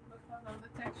 baby. Because of the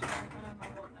texture, I don't know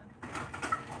about that.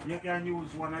 You can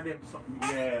use one of them something.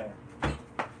 Yeah.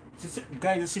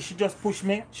 Guys, you see, she just pushed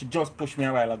me. She just pushed me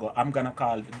a while ago. I'm gonna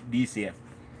call DCF.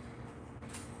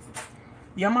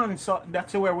 Yeah, man, so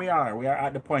that's where we are. We are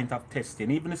at the point of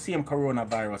testing. Even the same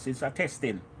coronavirus, it's a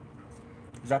testing.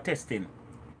 It's a testing,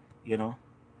 you know.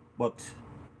 But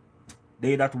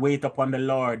they that wait upon the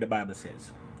Lord, the Bible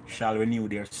says, shall renew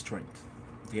their strength.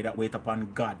 They that wait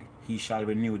upon God, he shall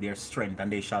renew their strength,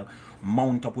 and they shall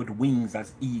mount up with wings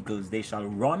as eagles. They shall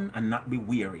run and not be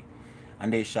weary,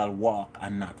 and they shall walk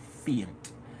and not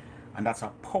faint. And that's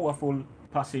a powerful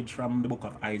passage from the book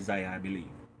of Isaiah, I believe.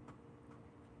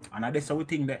 And that's how we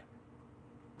think there.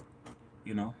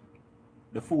 You know,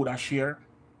 the food I share.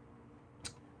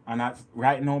 And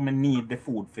right now, I need the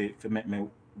food to make me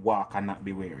walk and not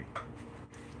be weary.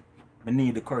 I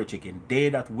need the curry chicken. They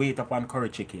that wait upon curry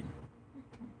chicken.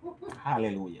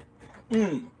 Hallelujah.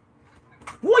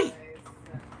 Whee!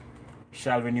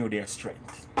 Shall renew their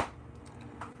strength.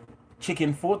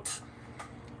 Chicken foot.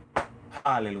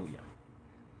 Hallelujah.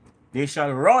 They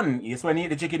shall run. Yes, when you eat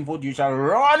the chicken foot, you shall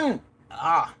run.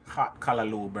 Ah, hot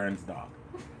callaloo burns dog.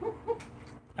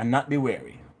 And not be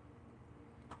weary.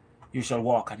 You shall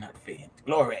walk and not faint.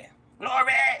 Glory.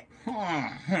 Glory.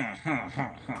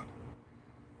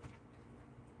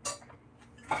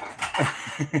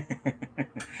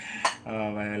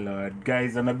 Oh my Lord.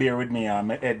 Guys, don't bear with me.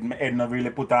 My head not really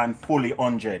put on fully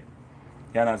 100.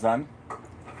 You understand?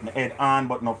 My head on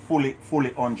but not fully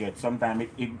 100. Sometimes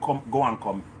it go and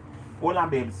come. Hold on,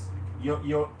 babes. You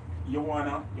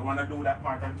wanna do that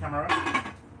part on camera?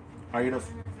 Or you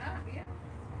just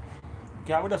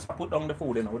we just put down the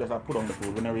food, you know. We just put down the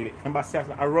food. We don't really remember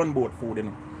I run both food, you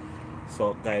know.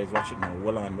 So guys, watch it now.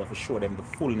 Hold on, we have to show them the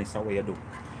fullness of what you do.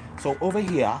 So over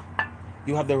here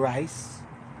you have the rice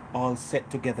all set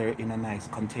together in a nice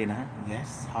container.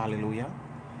 Yes, hallelujah.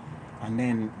 And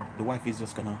then the wife is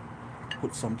just gonna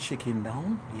put some chicken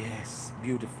down. Yes,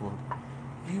 beautiful.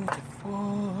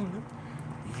 Beautiful.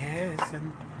 Yes,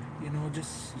 and you know,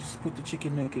 just put the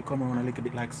chicken, make it come around a little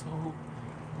bit like so.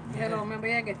 Yeah, no, remember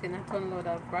you're getting a ton load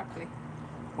of broccoli.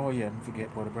 Oh yeah, don't forget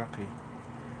about the broccoli.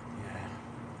 Yeah.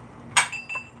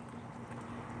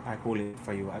 I hold it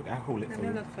for you. I hold it for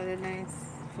you. Look for the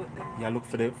nice foot there. Yeah, look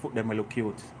for the foot, them will look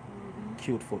cute.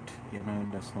 Cute foot, you know,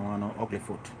 that's no ugly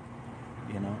foot.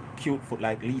 You know, cute foot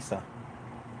like Lisa.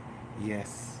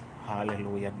 Yes,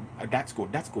 hallelujah. That's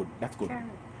good, that's good, that's good.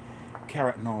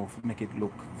 Carrot now, make it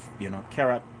look, you know,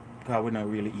 carrot, because we don't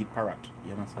really eat parrot.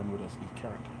 You understand? We just eat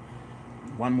carrot.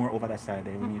 One more over that side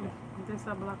there, we need it. Just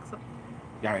a black so.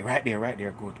 Yeah, right there, right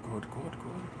there. Good, good, good,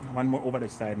 good. One more over the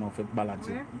side now for balance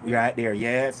it. Right there,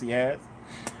 yes, yes.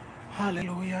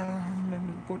 Hallelujah.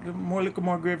 Put more, little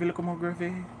more gravy, little more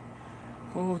gravy.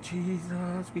 Oh,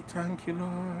 Jesus, we thank you,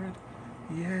 Lord.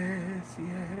 Yes,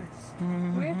 yes.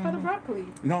 Wait for the broccoli.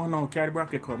 No, carry the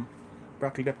broccoli come.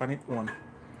 Broccoli up on it one.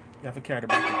 You have to carry the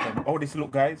broccoli come. Oh, this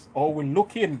look, guys. Oh, we're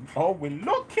looking. Oh, we're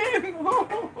looking.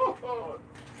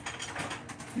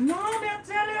 No, I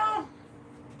tell you.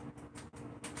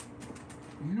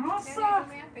 No, sir. Can you do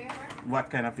me a favor? What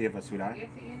kind of favor, sweetheart? If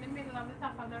you're in the middle of the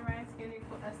top of the rice, can you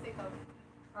put a stick of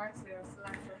parsley or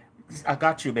cilantro? I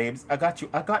got you, babes. I got you.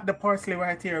 I got the parsley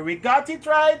right here. We got it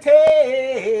right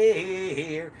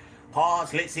here.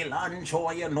 Parsley,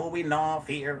 cilantro, you know we not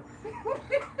fear.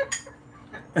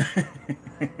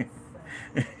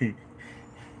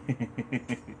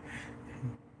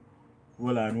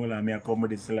 Hold on. May I come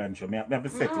with the cilantro? May I have to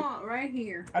set it? No, right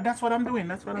here. That's what I'm doing.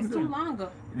 That's what I'm doing. It's too long.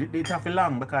 It's have to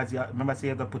long because you remember say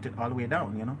you have to put it all the way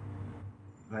down, you know?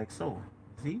 Like so.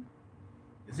 See?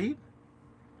 See?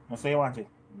 So you want it?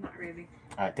 Not really.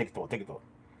 Alright, take it out, take it out.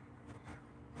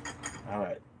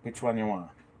 Alright, which one you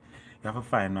want? You have to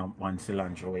find one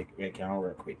cilantro we can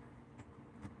work with.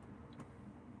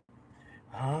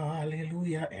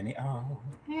 Hallelujah, anyhow.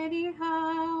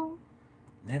 Anyhow.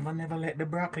 Never let the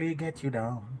broccoli get you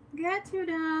down. Get you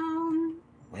down.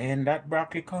 When that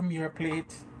broccoli come your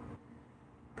plate,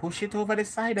 push it over the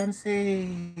side and say,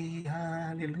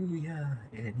 hallelujah,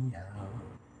 anyhow.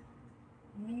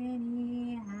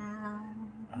 Anyhow.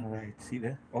 Alright, see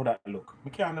there? Oh, that look.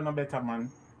 We can't do no better,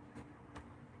 man.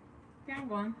 Can't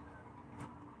go on.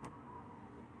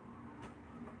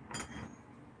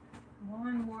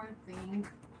 One more thing.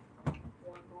 One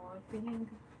more thing.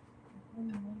 One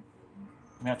more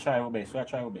thing. I try our best. I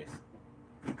try our best.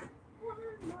 One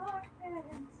more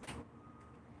thing.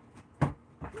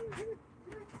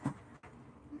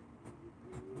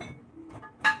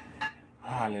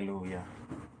 Hallelujah.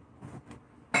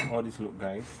 How this look,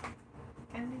 guys?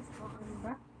 Can this go on the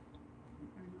back?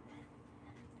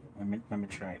 Let me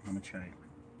try it. Let me try it.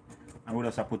 I would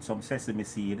also put some sesame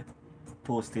seed,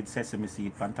 toasted sesame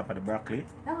seed on top of the broccoli.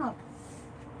 Stop.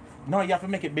 No, you have to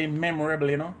make it be memorable,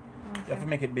 you know? Okay. You have to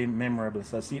make it be memorable.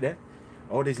 So see that?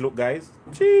 How this look, guys?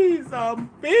 Cheese and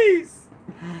peace.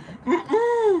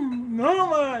 No,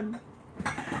 man.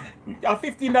 A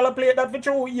 $15 plate that for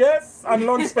true, yes. And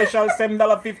lunch special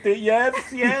 $7.50,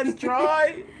 yes, yes,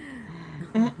 try.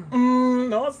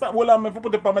 No, stop. Well, I'm going to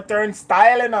put it on my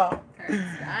turnstile, you know.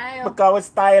 Turnstile. Because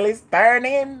style is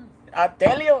turning. I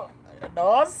tell you.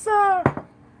 No, sir.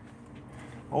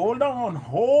 Hold on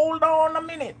a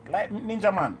minute. Like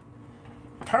Ninja Man.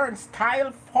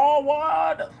 Turnstile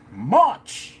forward.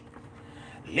 March.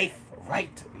 Left,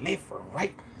 right, left,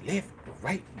 right, left,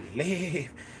 right, left.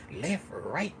 Left,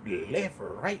 right, left,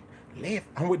 right, left.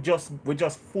 And we're just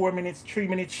 4 minutes, 3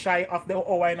 minutes shy of the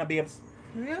hour, you know, babes.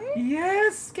 Really?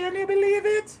 Yes, can you believe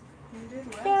it? You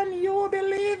did well. Can you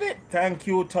believe it? Thank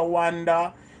you,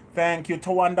 Tawanda. Thank you,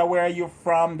 Tawanda. Where are you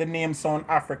from? The name sound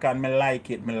African. Me like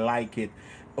it. Me like it.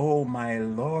 Oh my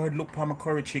Lord! Look for my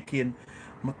curry chicken.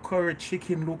 My curry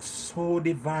chicken looks so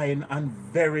divine and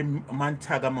very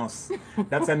mantagamous.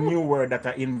 That's a new word that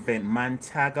I invent.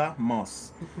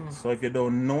 Mantagamous. So if you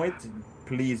don't know it,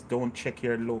 please don't check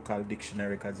your local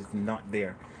dictionary because it's not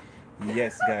there.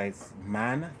 Yes, guys.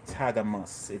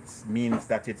 Mantagamous. It means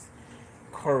that it's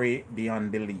curry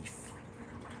beyond belief.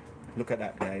 Look at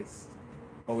that, guys.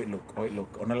 How it look? How it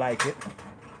look? I don't like it.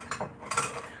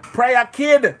 Prayer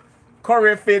kid.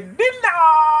 Curry for dinner.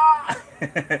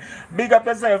 Big up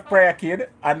yourself, prayer kid,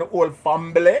 and the whole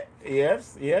family.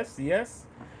 Yes, yes, yes.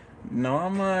 No,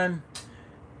 man.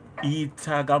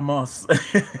 Itagamos.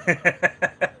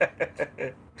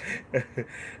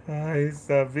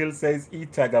 Bill says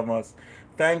Itagamos.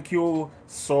 Thank you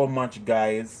so much,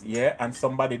 guys. Yeah, and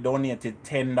somebody donated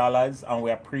 $10, and we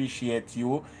appreciate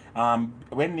you.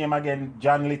 When name again?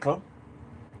 John Little.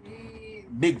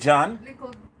 Big John.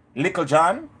 Little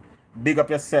John. Big up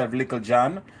yourself, Little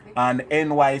John. And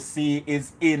NYC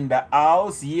is in the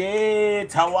house. Yeah,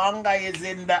 Tawanga is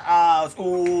in the house.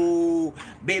 Oh,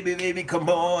 baby, baby, come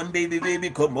on, baby,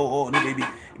 come on, baby.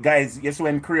 Guys, yes,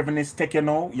 when craving is take, you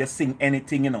know, you sing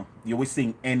anything, you know. You will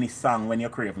sing any song when you're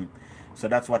craving. So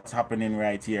that's what's happening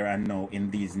right here and now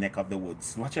in these neck of the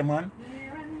woods. Watch it, man.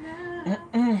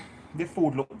 The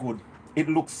food look good. It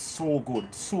looks so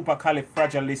good.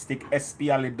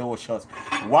 Supercalifragilisticexpialidocious.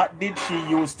 What did she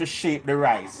use to shape the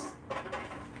rice?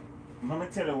 Let me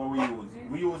tell you what we use.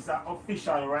 We use an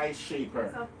official rice shaper.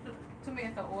 It's a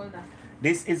tomato holder.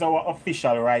 This is our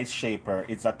official rice shaper.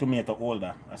 It's a tomato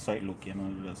holder. That's how it look, you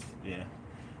know. Just, yeah.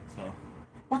 So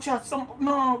watch out.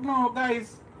 No,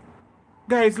 guys.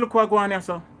 Guys, look what going on here,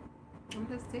 sir. I'm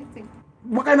just tasting.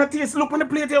 What kind of taste? Look on the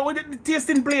plate here. What the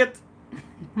tasting plate?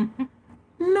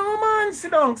 No, man,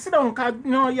 sit down, cause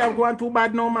no, you're going too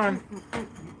bad, no, man.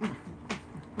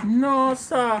 No,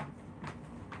 sir.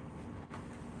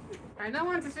 I don't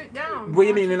want to sit down. What do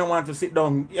you mean you don't want to sit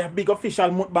down? Yeah, big official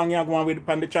mukbang you're going with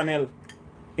on the channel.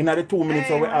 In the 2 minutes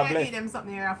we have I left. eat them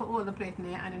something here for all the plate in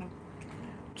there, I don't know.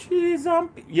 Jeez,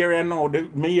 you know,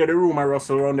 me hear the room I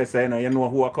rustle around there, so you know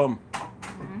who I come.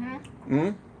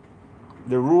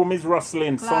 The room is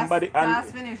rustling. Somebody class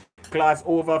and finished. Class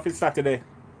over for Saturday.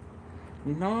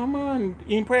 No, man.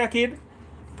 In prayer kid,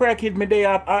 me day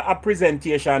a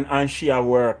presentation and she a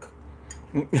work.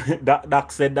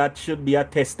 Doc said that should be a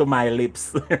test to my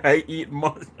lips. I eat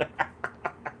much.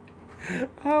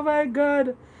 Oh my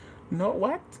God. No,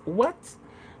 what?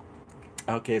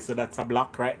 Okay, so that's a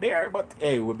block right there. But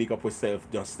hey, we big up ourselves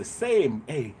just the same.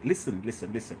 Hey, listen.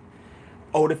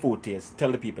 How the food tastes?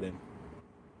 Tell the people then.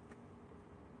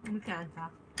 We can't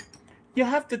talk. You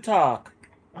have to talk.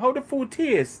 How the food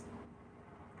tastes?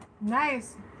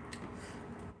 Nice.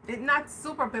 It's not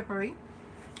super peppery.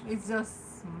 It's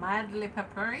just mildly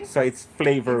peppery. So it's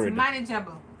flavored. It's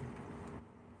manageable.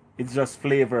 It's just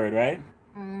flavored, right?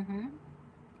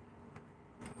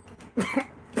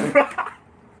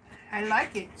 I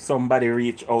like it. Somebody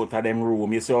reach out of them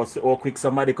room. You see how quick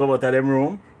somebody come out of them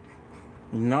room?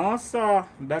 No, sir.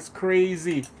 That's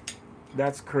crazy.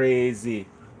 That's crazy.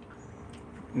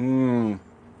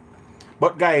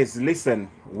 But guys, listen.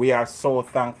 We are so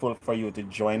thankful for you to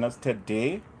join us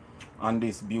today on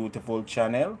this beautiful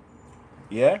channel.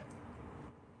 Yeah?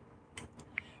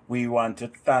 We want to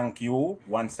thank you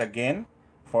once again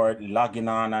for logging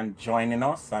on and joining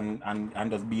us and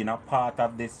just being a part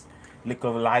of this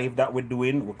little live that we're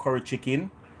doing with curry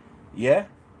chicken. Yeah.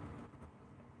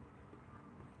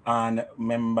 And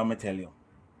remember me tell you,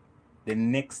 the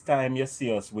next time you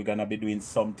see us, we're gonna be doing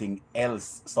something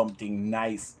else, something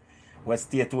nice. We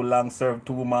stay too long, serve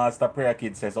two master. Prayer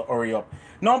kid says, so hurry up.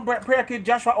 No, prayer kid,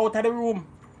 Joshua out of the room.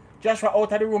 Joshua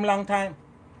out of the room long time.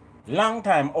 Long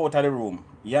time out of the room.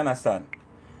 You understand?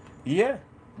 Yeah.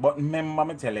 But remember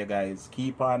me tell you guys,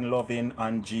 keep on loving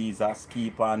on Jesus.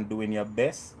 Keep on doing your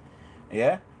best.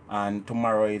 Yeah. And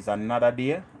tomorrow is another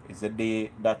day. It's a day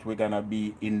that we're gonna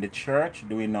be in the church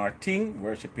doing our thing,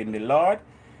 worshiping the Lord.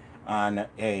 And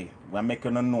hey, we're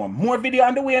making a know. More video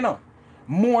on the way now.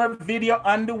 More video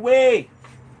on the way.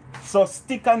 So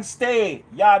stick and stay.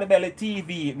 Yardie Belly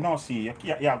TV. No, see,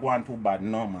 you're going too bad.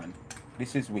 No, man.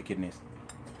 This is wickedness.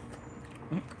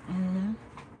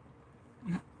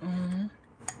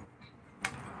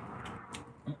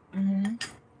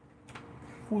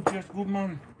 Food tastes good,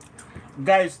 man.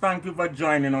 Guys, thank you for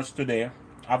joining us today.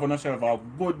 Have yourself a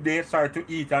good day. Sorry to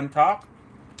eat and talk.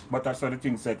 But that's what the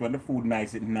thing said. When the food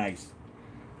nice, it's nice.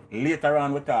 Later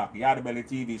on we talk. Yardie Belly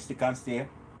TV. Stick and stay.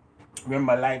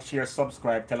 Remember, like, share,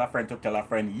 subscribe, tell a friend to tell a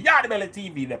friend. Yardie Belly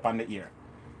TV up on the ear.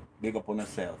 Big up on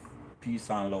yourself. Peace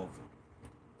and love.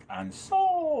 And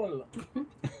soul.